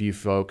radical few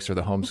folks or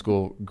the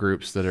homeschool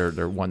groups that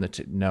are one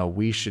that no,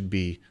 we should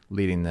be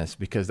leading this,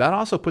 because that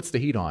also puts the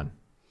heat on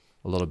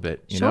a little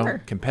bit,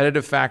 Sure.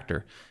 competitive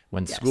factor.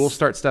 When schools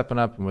start stepping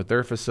up and with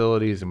their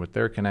facilities and with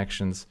their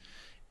connections,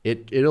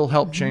 it'll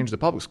help change the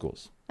public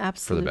schools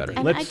Absolutely. for the better.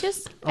 And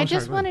Let's- I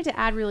just go wanted to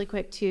add really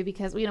quick too,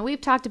 because we've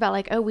talked about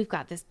like, we've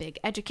got this big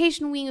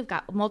education wing, we've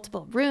got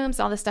multiple rooms,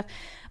 all this stuff,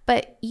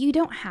 but you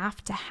don't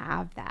have to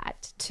have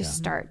that to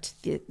start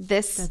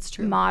this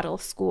model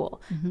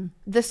school.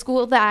 The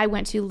school that I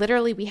went to,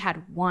 literally, we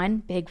had one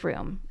big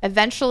room.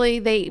 Eventually,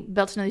 they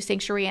built another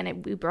sanctuary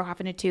and we broke off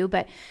into two.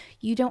 But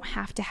you don't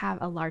have to have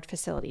a large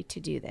facility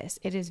to do this.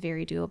 It is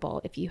very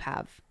doable if you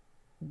have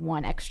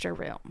one extra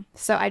room.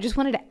 So I just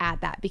wanted to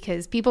add that,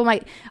 because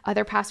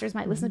other pastors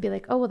might listen and be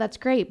like, oh, well, that's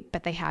great,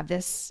 but they have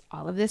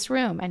all of this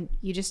room, and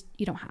you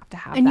don't have to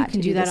have And that. you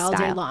can to do that this all day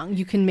style. long.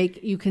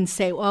 You can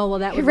say, oh, well,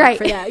 that would Right. work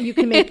for that. You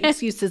can make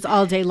excuses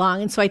all day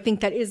long. And so I think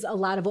that is a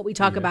lot of what we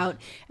talk about.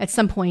 At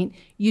some point,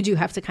 you do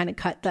have to kind of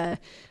cut the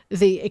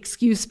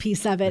excuse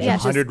piece of it. There's and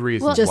 100 just-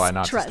 reasons just why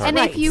not to trust. start. And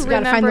Right. if you So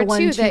gotta find remember the one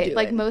too to that do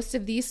like it. most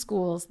of these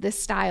schools,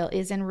 this style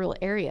is in rural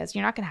areas.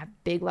 You're not going to have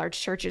big, large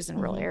churches in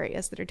rural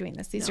areas that are doing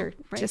this. These are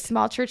just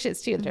small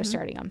churches too that are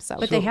starting them. So,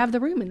 But they have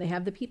the room and they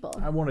have the people.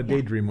 I want to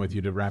daydream with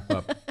you to wrap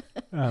up.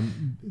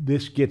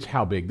 This gets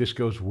how big? This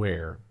goes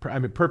where? I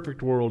mean,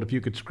 perfect world, if you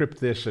could script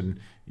this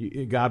and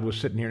God was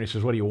sitting here and he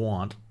says, what do you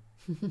want?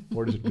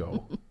 Where does it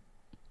go?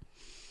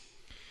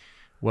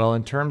 Well,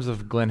 in terms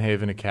of Glen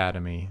Haven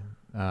Academy,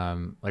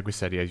 like we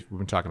said, we've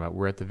been talking about,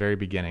 we're at the very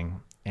beginning,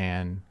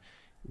 and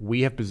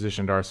we have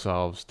positioned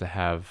ourselves to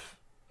have,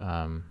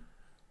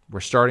 we're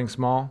starting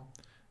small,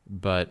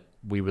 but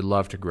we would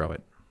love to grow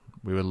it.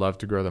 We would love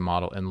to grow the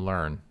model and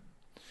learn.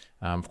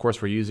 Of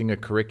course, we're using a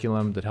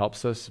curriculum that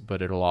helps us,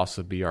 but it'll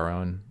also be our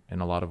own in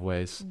a lot of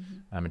ways,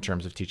 in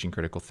terms of teaching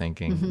critical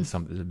thinking. Is a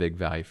big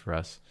value for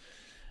us.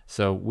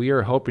 So we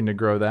are hoping to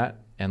grow that,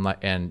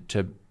 and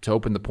to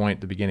open the point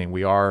at the beginning,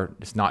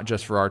 it's not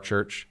just for our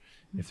church.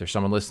 If there's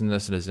someone listening to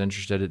this and is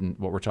interested in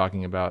what we're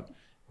talking about,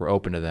 we're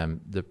open to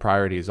them. The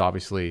priority is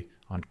obviously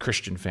on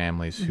Christian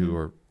families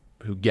who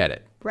get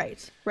it.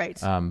 Right.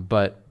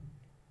 But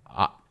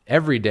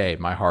every day,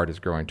 my heart is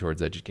growing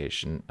towards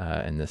education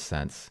in this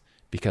sense,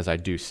 because I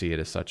do see it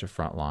as such a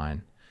front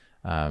line.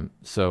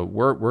 So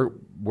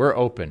we're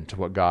open to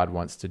what God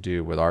wants to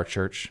do with our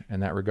church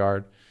in that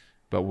regard,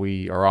 but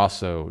we are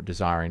also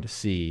desiring to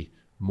see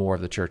more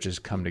of the churches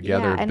come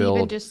together, and build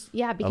even just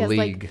because a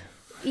league.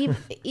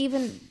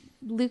 Even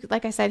Luke,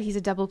 like I said, he's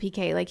a double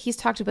PK. Like, he's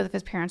talked to both of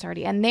his parents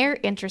already, and they're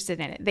interested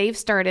in it. They've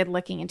started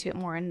looking into it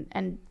more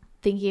and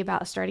thinking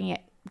about starting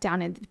it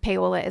down in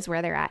Paola is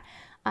where they're at.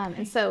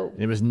 And so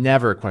it was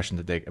never a question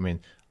that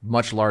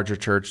much larger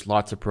church,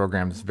 lots of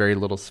programs, very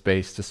little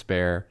space to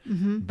spare,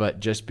 but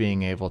just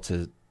being able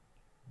to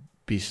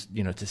be,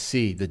 to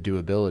see the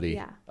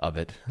doability of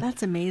it.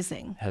 That's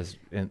amazing. Has,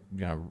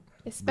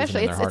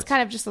 especially it's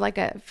kind of just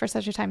like for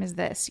such a time as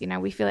this,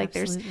 we feel like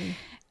there's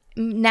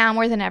now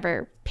more than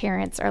ever,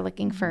 parents are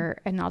looking for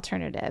an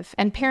alternative,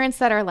 and parents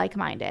that are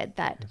like-minded,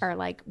 that are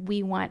like,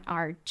 we want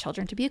our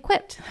children to be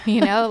equipped,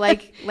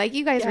 like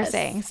you guys were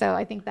saying. So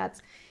I think that's,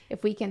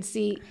 if we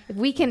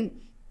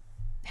can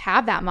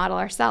have that model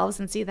ourselves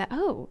and see that,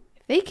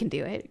 they can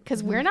do it,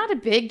 because we're not a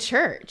big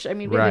church. I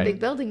mean, we have a big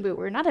building, but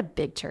we're not a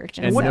big church.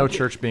 And no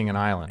church being an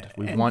island.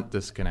 We want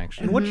this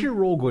connection. And what's your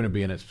role going to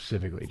be in it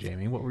specifically,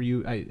 Jamie? What were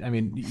you, I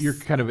mean, you're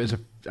kind of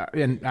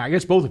and I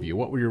guess both of you,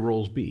 what will your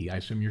roles be? I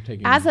assume you're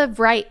taking... As of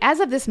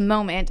this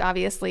moment,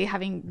 obviously,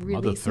 having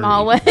really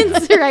small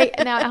ones right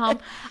now at home,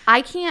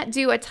 I can't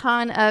do a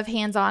ton of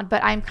hands-on,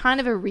 but I'm kind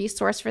of a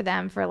resource for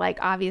them for,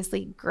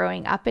 obviously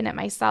growing up in it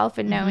myself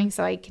and knowing,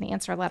 so I can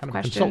answer a lot of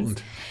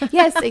questions. Consultant.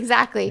 Yes,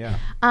 exactly.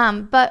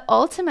 But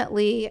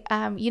ultimately,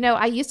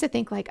 I used to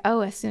think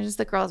as soon as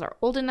the girls are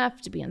old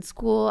enough to be in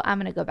school, I'm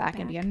going to go back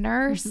and be a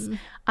nurse.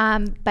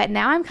 But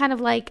now I'm kind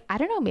of I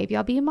don't know, maybe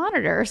I'll be a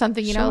monitor or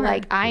something,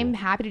 I'm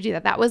happy to do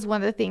that. That was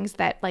one of the things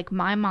that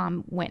my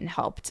mom went and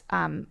helped.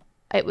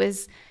 It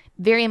was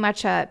very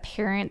much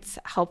parents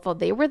helpful.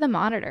 They were the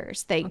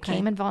monitors. They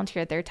came and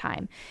volunteered their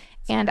time.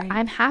 And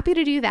I'm happy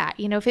to do that.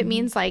 If it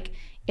means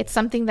it's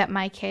something that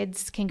my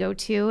kids can go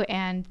to,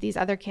 and these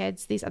other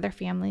kids, these other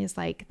families,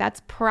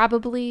 that's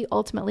probably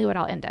ultimately what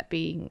I'll end up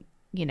being,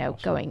 awesome.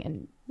 Going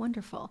and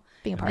wonderful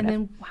being a part of.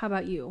 And then how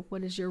about you?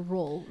 What is your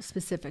role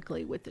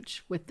specifically with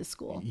the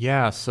school?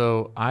 Yeah,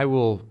 so I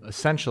will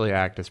essentially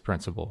act as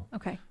principal.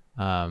 Okay.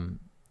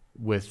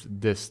 With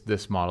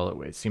this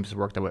model, it seems to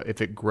work that way.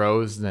 If it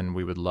grows, then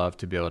we would love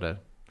to be able to.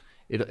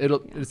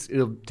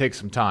 It'll take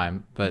some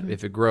time, but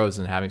if it grows,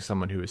 and having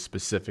someone who is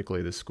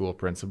specifically the school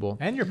principal,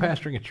 and you're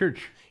pastoring a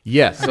church.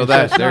 Yes, so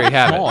there you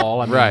have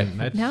small, it. Right?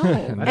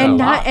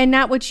 And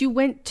not what you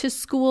went to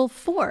school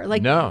for.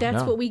 That's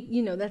what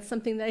that's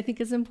something that I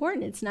think is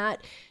important. It's not,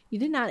 you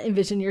did not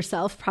envision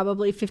yourself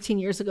probably 15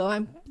 years ago,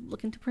 I'm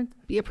looking to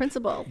be a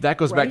principal. That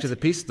goes back to the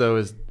piece, though,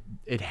 is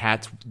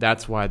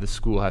that's why the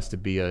school has to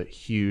be a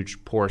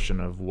huge portion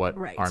of what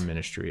our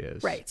ministry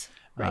is. Right.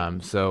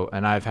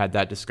 And I've had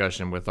that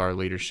discussion with our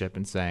leadership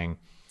and saying,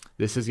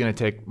 this is going to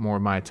take more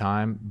of my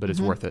time, but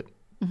it's worth it.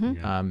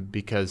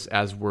 Because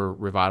as we're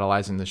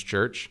revitalizing this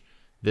church,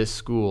 this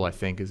school, I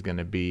think, is going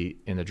to be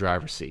in the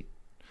driver's seat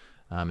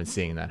and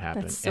seeing that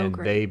happen. That's so and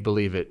great. They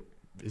believe it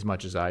as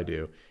much as I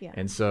do. Yeah.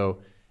 And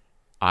so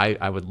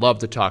I would love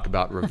to talk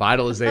about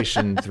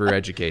revitalization through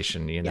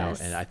education, and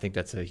I think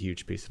that's a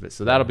huge piece of it.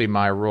 So that'll be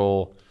my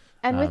role.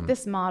 And with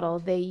this model,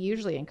 they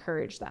usually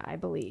encourage that, I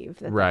believe,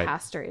 that the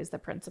pastor is the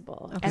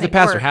principal. Okay. And the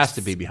pastor has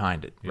to be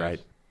behind it, right?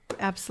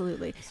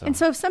 Absolutely. And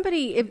so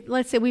if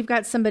let's say we've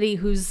got somebody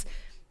who's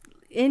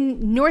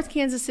in North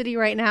Kansas City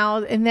right now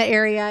in the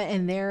area,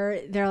 and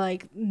they're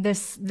like,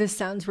 this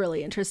sounds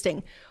really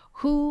interesting.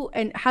 Who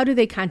and how do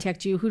they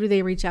contact you? Who do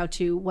they reach out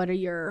to? What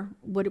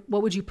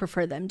would you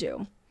prefer them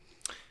do?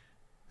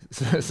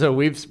 So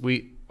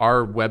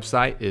our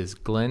website is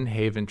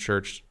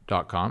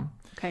glenhavenchurch.com.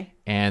 Okay.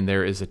 And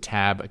there is a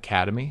tab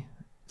Academy.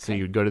 So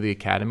you would go to the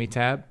Academy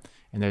tab,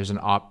 and there's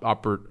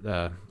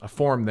a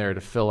form there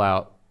to fill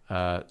out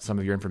some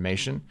of your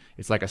information.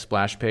 It's like a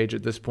splash page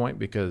at this point,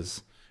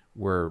 because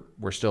we're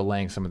still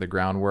laying some of the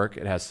groundwork.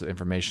 It has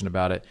information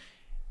about it.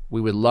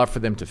 We would love for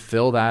them to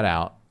fill that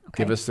out,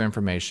 give us their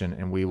information,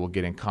 and we will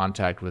get in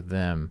contact with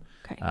them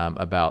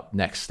about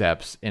next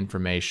steps,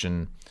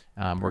 information.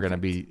 We're going to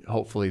be,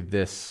 hopefully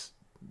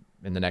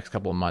in the next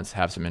couple of months,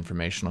 have some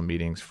informational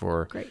meetings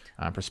for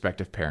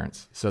prospective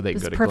parents, so they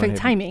can go to perfect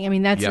timing. I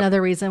mean, that's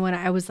another reason when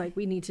I was like,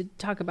 we need to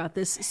talk about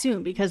this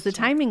soon, because the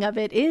timing of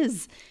it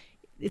is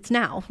it's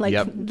now, like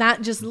Yep.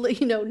 not just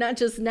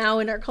now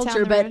in our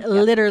culture, the but road,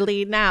 yep.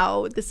 literally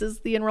now. This is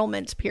the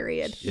enrollment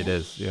period. It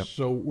is. Yep.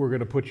 So we're going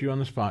to put you on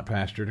the spot,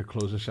 Pastor, to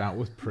close us out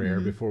with prayer.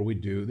 Mm-hmm. Before we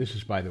do, this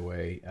is, by the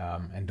way,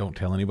 and don't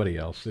tell anybody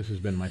else, this has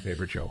been my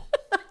favorite show.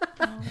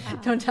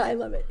 Don't tell, I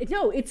love it.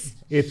 No, it's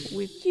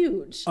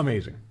huge.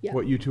 Amazing. Yeah.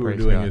 What you two are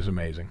Praise doing God. is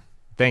amazing.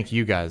 Thank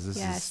you guys. This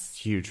Yes. is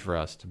huge for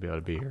us to be able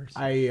to be here.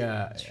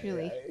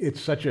 Truly.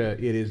 It's such a,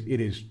 it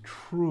is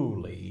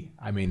truly,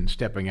 I mean,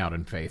 stepping out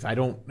in faith.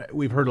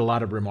 We've heard a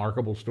lot of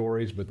remarkable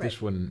stories, but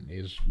this one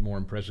is more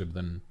impressive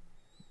than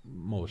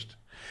most.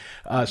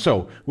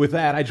 So with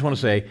that, I just want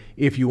to say,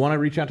 if you want to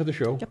reach out to the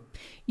show,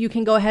 You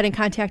can go ahead and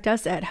contact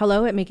us at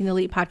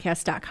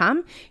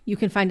hello@makingtheleappodcast.com. You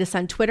can find us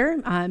on Twitter,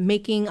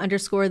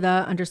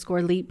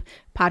 making_the_leap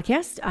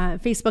podcast,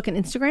 Facebook and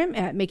Instagram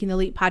at Making the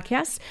Leap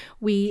Podcast.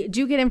 We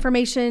do get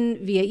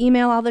information via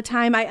email all the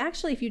time. I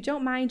actually, if you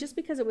don't mind, just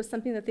because it was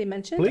something that they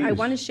mentioned, I Please.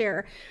 want to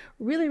share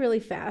really, really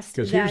fast.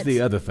 because here's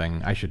the other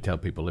thing I should tell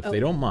people. If they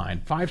don't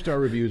mind, 5-star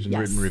reviews and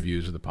Yes. written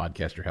reviews of the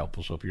podcast are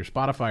helpful. So if you're a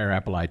Spotify or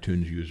Apple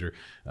iTunes user,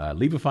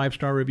 leave a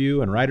 5-star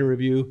review and write a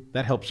review.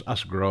 That helps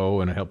us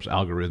grow and it helps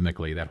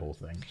algorithmically, that whole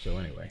thing. So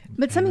anyway.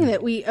 But something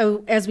that we,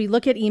 as we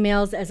look at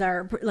emails, as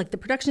our, like the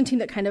production team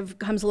that kind of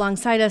comes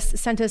alongside us,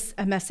 sent us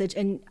a message.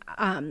 And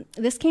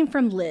this came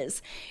from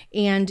Liz.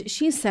 And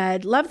she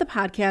said, love the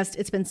podcast.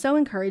 It's been so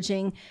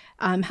encouraging,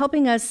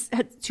 helping us,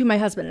 to my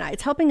husband and I,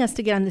 it's helping us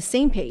to get on the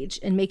same page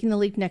and making the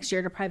leap next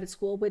year to private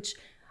school, which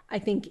I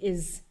think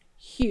is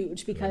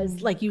huge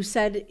because like you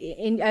said,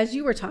 as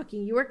you were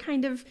talking, you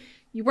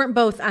weren't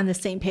both on the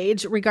same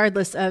page,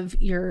 regardless of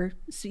your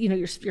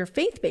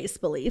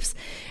faith-based beliefs.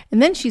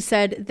 And then she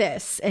said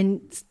this,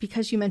 and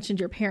because you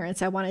mentioned your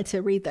parents, I wanted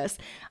to read this.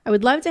 I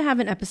would love to have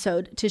an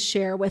episode to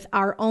share with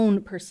our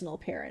own personal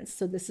parents.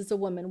 So this is a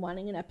woman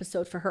wanting an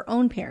episode for her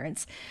own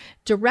parents,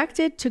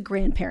 directed to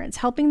grandparents,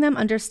 helping them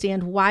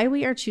understand why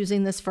we are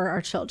choosing this for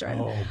our children.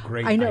 Oh,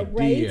 great I know,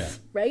 idea.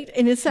 right?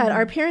 And it said,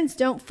 our parents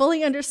don't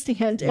fully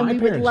understand, and My we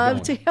would parents love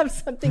don't. to have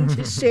something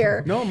to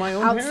share No, my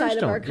own outside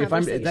parents of our don't.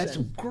 conversation. That's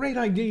a great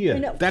idea.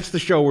 know. That's the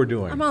show we're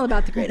doing. I'm all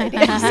about the great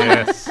ideas.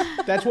 Yes.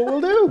 That's what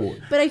we'll do.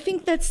 But I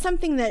think that's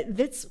something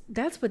that's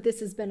what this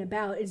has been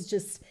about, is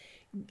just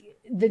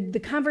the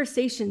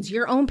conversations,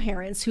 your own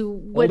parents who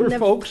wouldn't Older have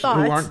folks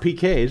thought. who aren't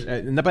PKs,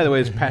 and that, by the way,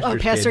 is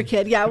Pastor's Pastor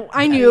kid. Kid. Yeah,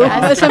 I knew.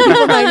 Some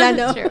people might not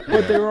know. True.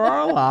 But there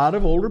are a lot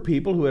of older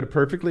people who had a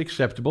perfectly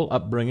acceptable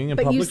upbringing in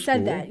But public you said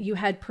school. that. You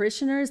had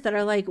parishioners that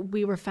are like,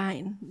 we were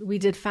fine. We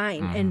did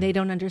fine. And they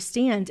don't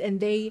understand.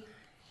 And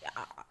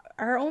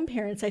our own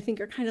parents, I think,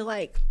 are kind of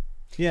like,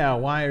 Yeah,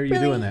 why are you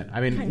Really? doing that?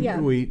 I mean, Yeah.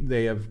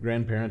 they have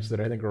grandparents that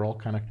I think are all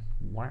kind of,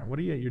 what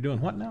are you're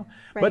doing what now?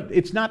 Right. But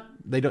it's not,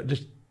 they don't,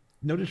 just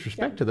no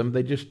disrespect to them,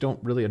 they just don't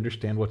really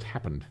understand what's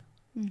happened.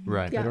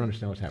 Right. They don't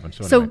understand what's happened.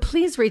 So, So anyway.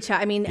 please reach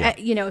out. I mean,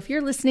 if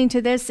you're listening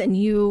to this and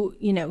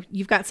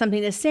you've got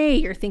something to say,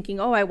 you're thinking,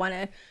 oh, I want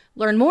to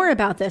learn more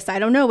about this. I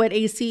don't know what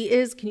AC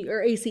is.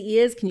 ACE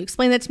is. Can you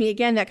explain that to me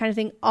again? That kind of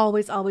thing.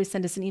 Always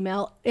send us an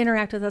email.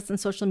 Interact with us on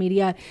social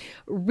media.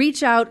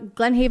 Reach out,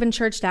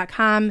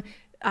 glenhavenchurch.com.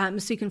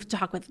 So you can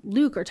talk with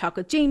Luke or talk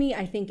with Jamie.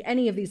 I think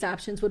any of these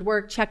options would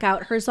work. Check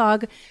out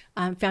Herzog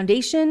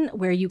Foundation,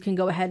 where you can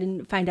go ahead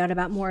and find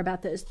out more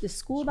about the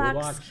school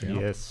box. yeah.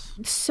 Yes.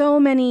 So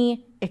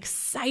many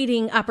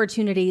exciting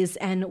opportunities,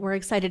 and we're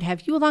excited to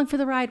have you along for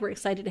the ride. We're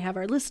excited to have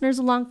our listeners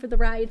along for the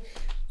ride.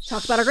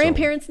 Talk about our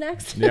grandparents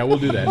next. Yeah, we'll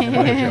do that.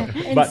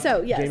 And But,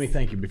 so, yes. Jamie,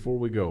 thank you. Before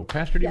we go,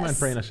 Pastor, do you mind Yes.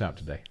 praying us out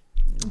today?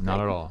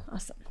 Not at all.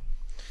 Awesome.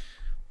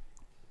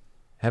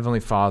 Heavenly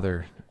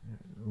Father,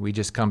 we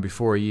just come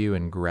before you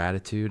in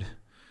gratitude.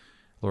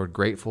 Lord,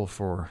 grateful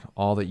for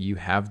all that you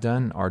have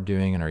done, are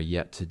doing, and are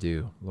yet to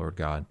do, Lord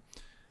God.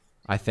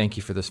 I thank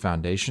you for this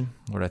foundation.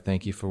 Lord, I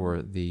thank you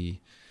for the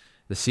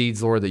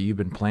seeds, Lord, that you've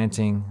been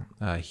planting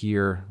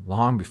here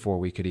long before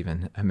we could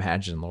even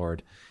imagine,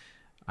 Lord.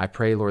 I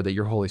pray, Lord, that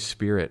your Holy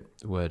Spirit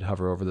would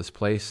hover over this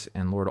place.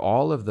 And, Lord,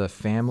 all of the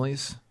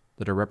families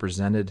that are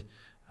represented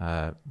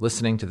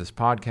listening to this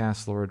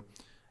podcast, Lord,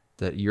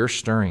 that you're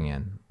stirring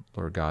in,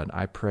 Lord God,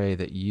 I pray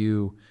that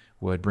you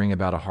would bring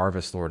about a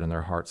harvest, Lord, in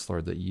their hearts,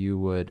 Lord, that you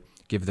would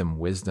give them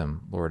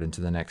wisdom, Lord, into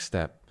the next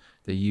step,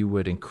 that you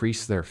would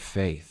increase their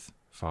faith,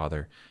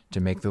 Father, to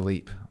make the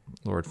leap,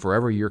 Lord,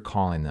 forever you're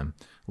calling them.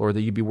 Lord,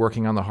 that you'd be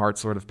working on the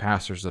hearts, Lord, of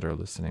pastors that are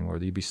listening, Lord,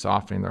 that you'd be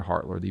softening their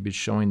heart, Lord, that you'd be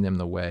showing them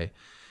the way,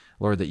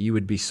 Lord, that you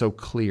would be so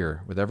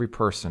clear with every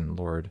person,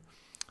 Lord,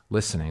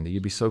 listening, that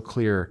you'd be so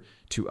clear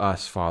to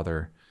us,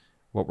 Father,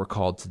 what we're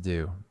called to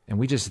do. And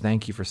we just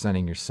thank you for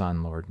sending your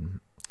Son, Lord,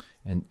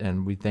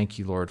 and we thank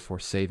you, Lord, for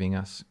saving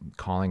us,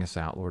 calling us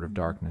out, Lord, of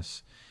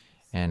darkness,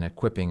 and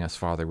equipping us,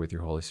 Father, with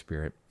your Holy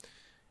Spirit.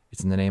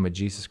 It's in the name of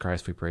Jesus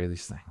Christ we pray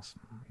these things.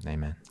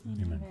 Amen.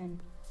 Amen.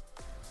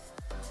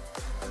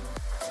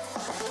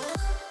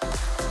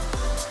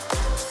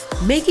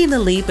 Making the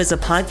Leap is a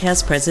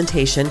podcast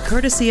presentation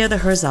courtesy of the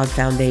Herzog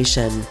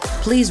Foundation.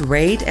 Please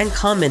rate and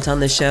comment on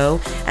the show,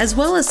 as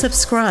well as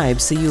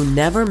subscribe so you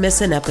never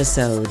miss an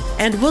episode.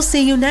 And we'll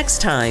see you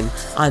next time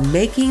on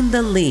Making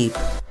the Leap.